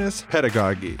Poisonous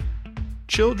Pedagogy.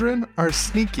 Children are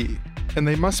sneaky, and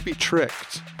they must be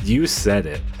tricked. You said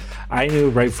it. I knew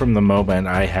right from the moment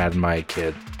I had my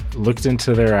kid, looked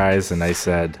into their eyes, and I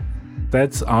said,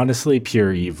 that's honestly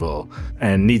pure evil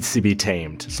and needs to be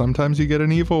tamed. Sometimes you get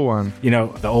an evil one.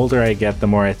 The older I get, the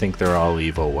more I think they're all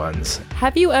evil ones.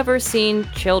 Have you ever seen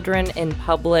children in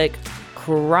public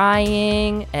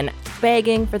crying and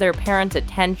begging for their parents'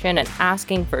 attention and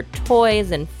asking for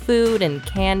toys and food and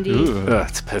candy? Ugh,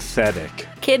 it's pathetic.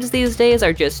 Kids these days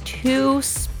are just too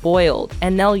spoiled,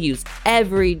 and they'll use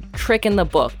every trick in the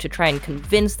book to try and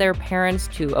convince their parents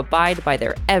to abide by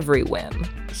their every whim.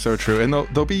 So true. And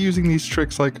they'll be using these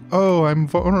tricks like, oh, I'm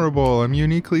vulnerable. I'm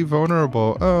uniquely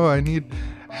vulnerable. Oh, I need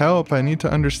help. I need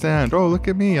to understand. Oh, look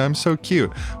at me. I'm so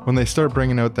cute. When they start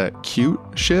bringing out that cute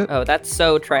shit. Oh, that's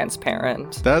so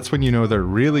transparent. That's when you know they're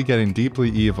really getting deeply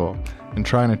evil and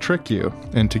trying to trick you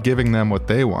into giving them what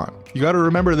they want. You got to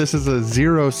remember, this is a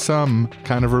zero-sum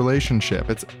kind of relationship.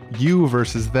 It's you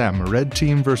versus them, red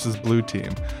team versus blue team.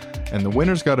 And the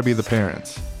winner's got to be the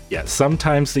parents. Yeah,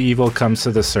 sometimes the evil comes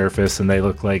to the surface and they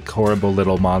look like horrible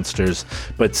little monsters,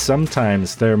 but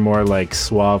sometimes they're more like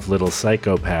suave little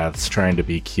psychopaths trying to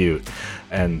be cute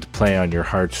and play on your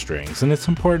heartstrings. And it's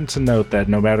important to note that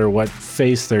no matter what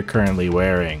face they're currently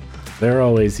wearing, they're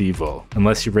always evil,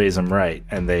 unless you raise them right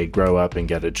and they grow up and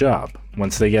get a job.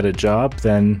 Once they get a job,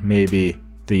 then maybe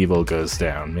the evil goes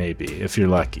down, maybe, if you're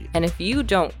lucky. And if you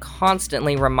don't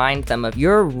constantly remind them of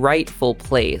your rightful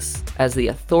place as the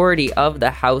authority of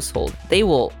the household, they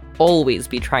will always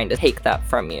be trying to take that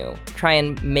from you, try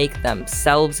and make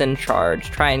themselves in charge,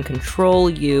 try and control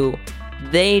you.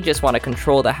 They just want to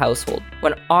control the household,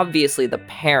 when obviously the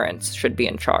parents should be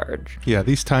in charge. Yeah,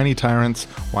 these tiny tyrants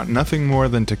want nothing more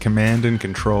than to command and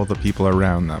control the people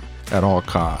around them at all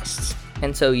costs.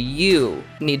 And so you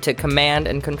need to command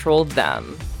and control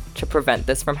them to prevent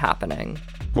this from happening.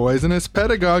 Poisonous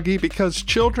Pedagogy, because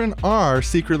children are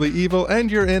secretly evil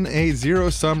and you're in a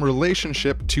zero-sum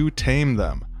relationship to tame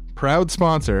them. Proud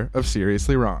sponsor of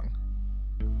Seriously Wrong.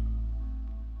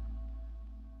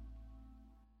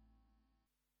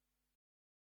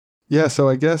 Yeah, so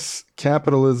I guess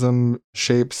capitalism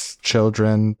shapes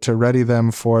children to ready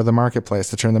them for the marketplace,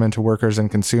 to turn them into workers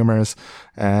and consumers.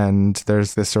 And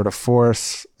there's this sort of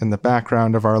force in the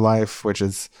background of our life, which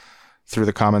is through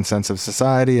the common sense of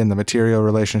society and the material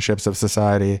relationships of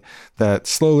society, that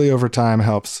slowly over time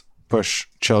helps push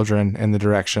children in the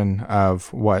direction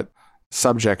of what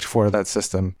subject for that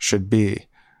system should be,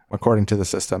 according to the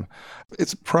system.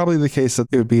 It's probably the case that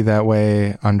it would be that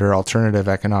way under alternative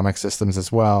economic systems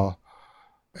as well,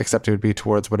 except it would be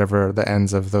towards whatever the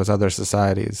ends of those other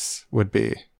societies would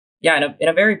be. Yeah, in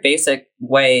a very basic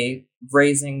way,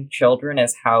 raising children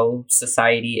is how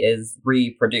society is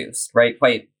reproduced, right?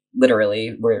 Quite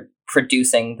literally, we're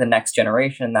producing the next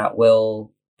generation that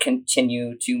will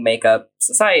continue to make up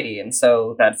society. And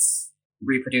so that's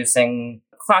reproducing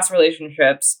class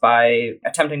relationships by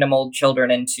attempting to mold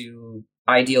children into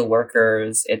ideal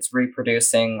workers. It's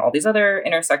reproducing all these other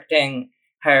intersecting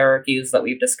hierarchies that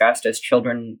we've discussed as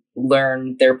children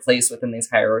learn their place within these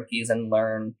hierarchies and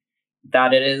learn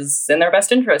that it is in their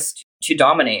best interest to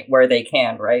dominate where they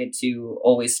can, right? To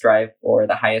always strive for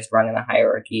the highest rung in the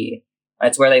hierarchy.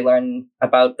 It's where they learn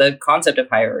about the concept of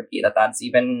hierarchy, that's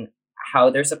even how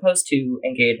they're supposed to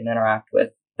engage and interact with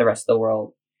the rest of the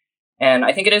world. And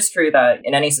I think it is true that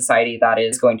in any society that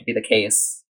is going to be the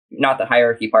case, not the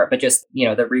hierarchy part, but just,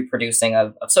 the reproducing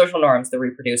of social norms, the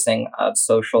reproducing of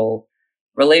social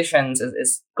relations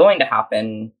is going to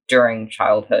happen during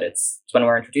childhood. It's when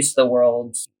we're introduced to the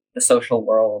world, the social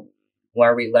world,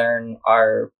 where we learn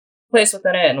our place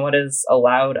within it and what is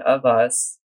allowed of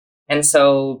us. And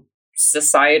so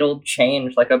societal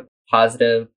change, like a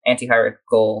positive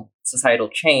anti-hierarchical societal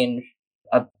change,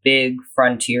 a big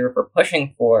frontier for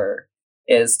pushing for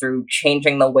is through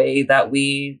changing the way that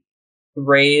we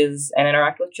raise and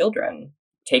interact with children,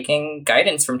 taking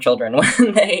guidance from children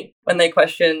when they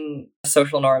question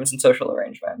social norms and social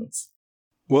arrangements.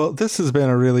 Well, this has been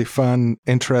a really fun,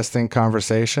 interesting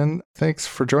conversation. Thanks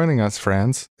for joining us,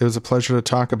 Franz. It was a pleasure to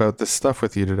talk about this stuff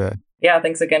with you today. Yeah,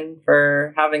 thanks again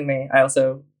for having me. I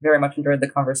also very much enjoyed the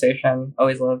conversation.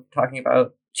 Always love talking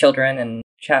about children and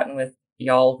chatting with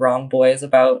y'all wrong boys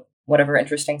about whatever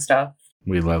interesting stuff.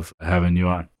 We love having you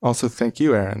on. Also, thank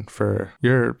you, Aaron, for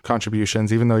your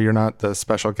contributions. Even though you're not the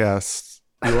special guest,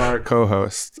 you are a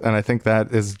co-host, and I think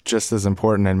that is just as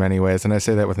important in many ways. And I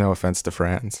say that with no offense to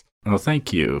Franz. Well,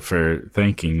 thank you for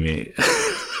thanking me.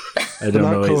 I don't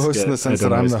not co-host in the sense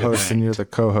that I'm the host and you're the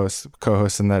co-host.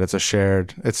 Co-host in that it's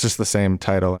just the same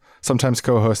title. Sometimes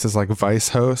co-host is like vice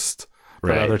host,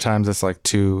 but other times it's like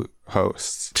two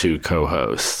hosts. Two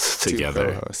co-hosts together.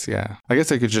 Two co-hosts, yeah. I guess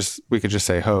we could just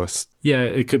say host. Yeah,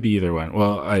 it could be either one.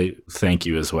 Well, I thank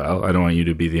you as well. I don't want you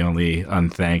to be the only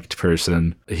unthanked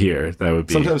person here. That would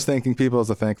be... Sometimes thanking people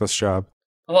is a thankless job.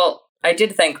 Well, I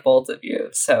did thank both of you,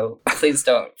 so please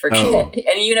don't forget. Oh.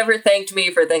 And you never thanked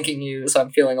me for thanking you, so I'm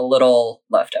feeling a little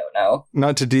left out now.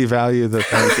 Not to devalue the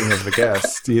thanking of the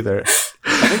guest either.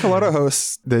 I think a lot of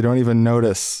hosts, they don't even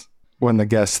notice when the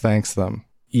guest thanks them.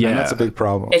 Yeah. And that's a big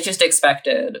problem. It's just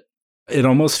expected. It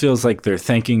almost feels like they're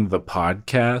thanking the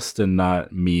podcast and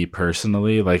not me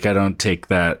personally. Like, I don't take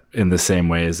that in the same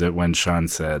way as it when Sean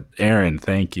said, Aaron,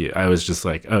 thank you. I was just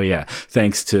like, oh yeah,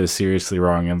 thanks to Seriously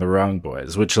Wrong and the Wrong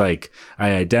Boys, which like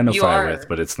I identify with,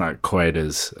 but it's not quite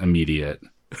as immediate.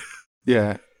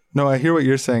 Yeah. No, I hear what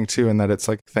you're saying too, in that it's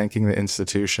like thanking the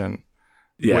institution,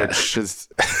 which is,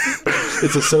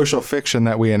 it's a social fiction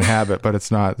that we inhabit, but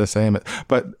it's not the same.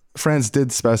 But Franz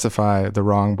did specify the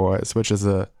Wrong Boys, which is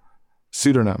a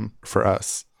pseudonym for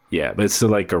us. Yeah, but it's still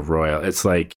like a royal. It's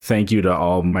like, thank you to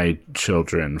all my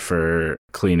children for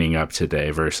cleaning up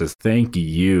today versus thank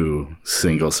you,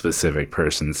 single specific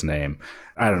person's name.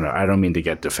 I don't know. I don't mean to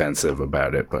get defensive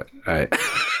about it, but I...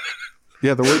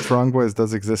 Yeah, the word Wrong Boys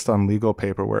does exist on legal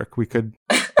paperwork. We could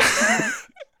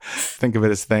think of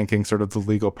it as thanking sort of the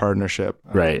legal partnership.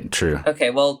 Right, true. Okay,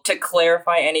 well, to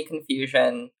clarify any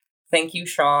confusion, thank you,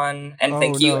 Sean, and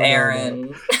thank you,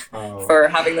 Aaron, for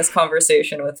having this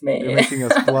conversation with me. You're making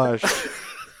us blush.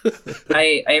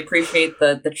 I appreciate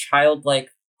the childlike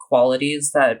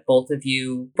qualities that both of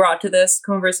you brought to this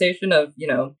conversation of,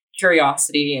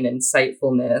 curiosity and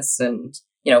insightfulness and,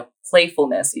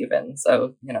 playfulness even.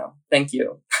 So, thank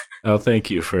you. Oh, thank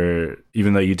you for,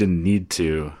 even though you didn't need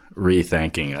to,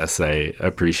 re-thanking us. I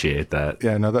appreciate that.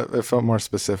 Yeah, no, that it felt more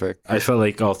specific. I felt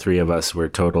like all three of us were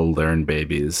total learn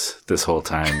babies this whole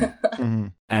time. Mm-hmm.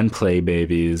 And play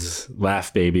babies,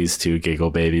 laugh babies too,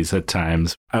 giggle babies at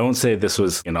times. I won't say this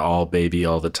was an all baby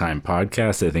all the time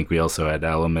podcast. I think we also had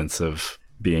elements of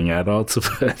being adults,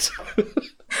 but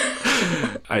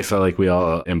I felt like we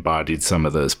all embodied some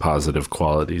of those positive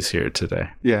qualities here today.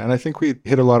 Yeah, and I think we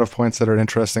hit a lot of points that are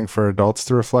interesting for adults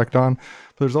to reflect on.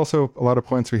 But there's also a lot of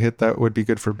points we hit that would be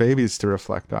good for babies to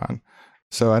reflect on.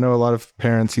 So I know a lot of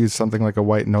parents use something like a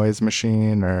white noise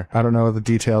machine, or I don't know the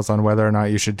details on whether or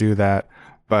not you should do that.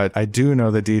 But I do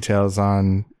know the details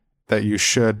on that you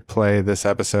should play this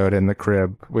episode in the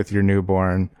crib with your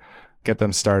newborn, get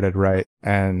them started right.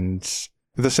 And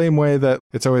the same way that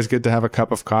it's always good to have a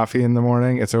cup of coffee in the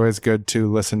morning, it's always good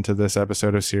to listen to this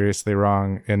episode of Seriously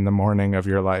Wrong in the morning of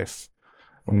your life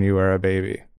when you are a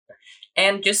baby.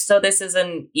 And just so this is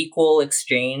an equal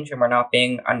exchange and we're not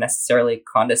being unnecessarily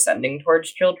condescending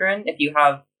towards children, if you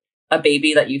have a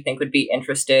baby that you think would be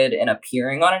interested in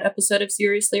appearing on an episode of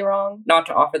Seriously Wrong, not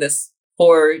to offer this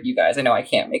for you guys, I know I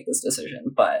can't make this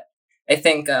decision, but I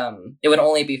think it would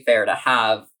only be fair to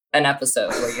have an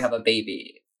episode where you have a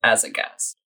baby as a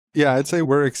guest. Yeah, I'd say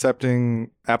we're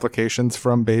accepting applications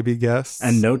from baby guests.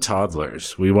 And no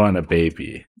toddlers. We want a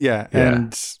baby. Yeah.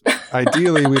 And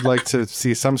ideally, we'd like to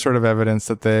see some sort of evidence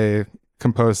that they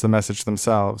compose the message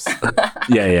themselves.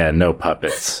 Yeah, no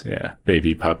puppets. Yeah,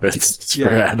 baby puppets for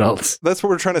adults. That's what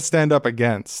we're trying to stand up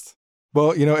against.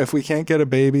 Well, if we can't get a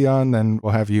baby on, then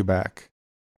we'll have you back.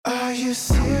 Are you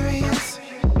serious?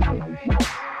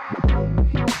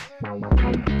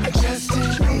 I just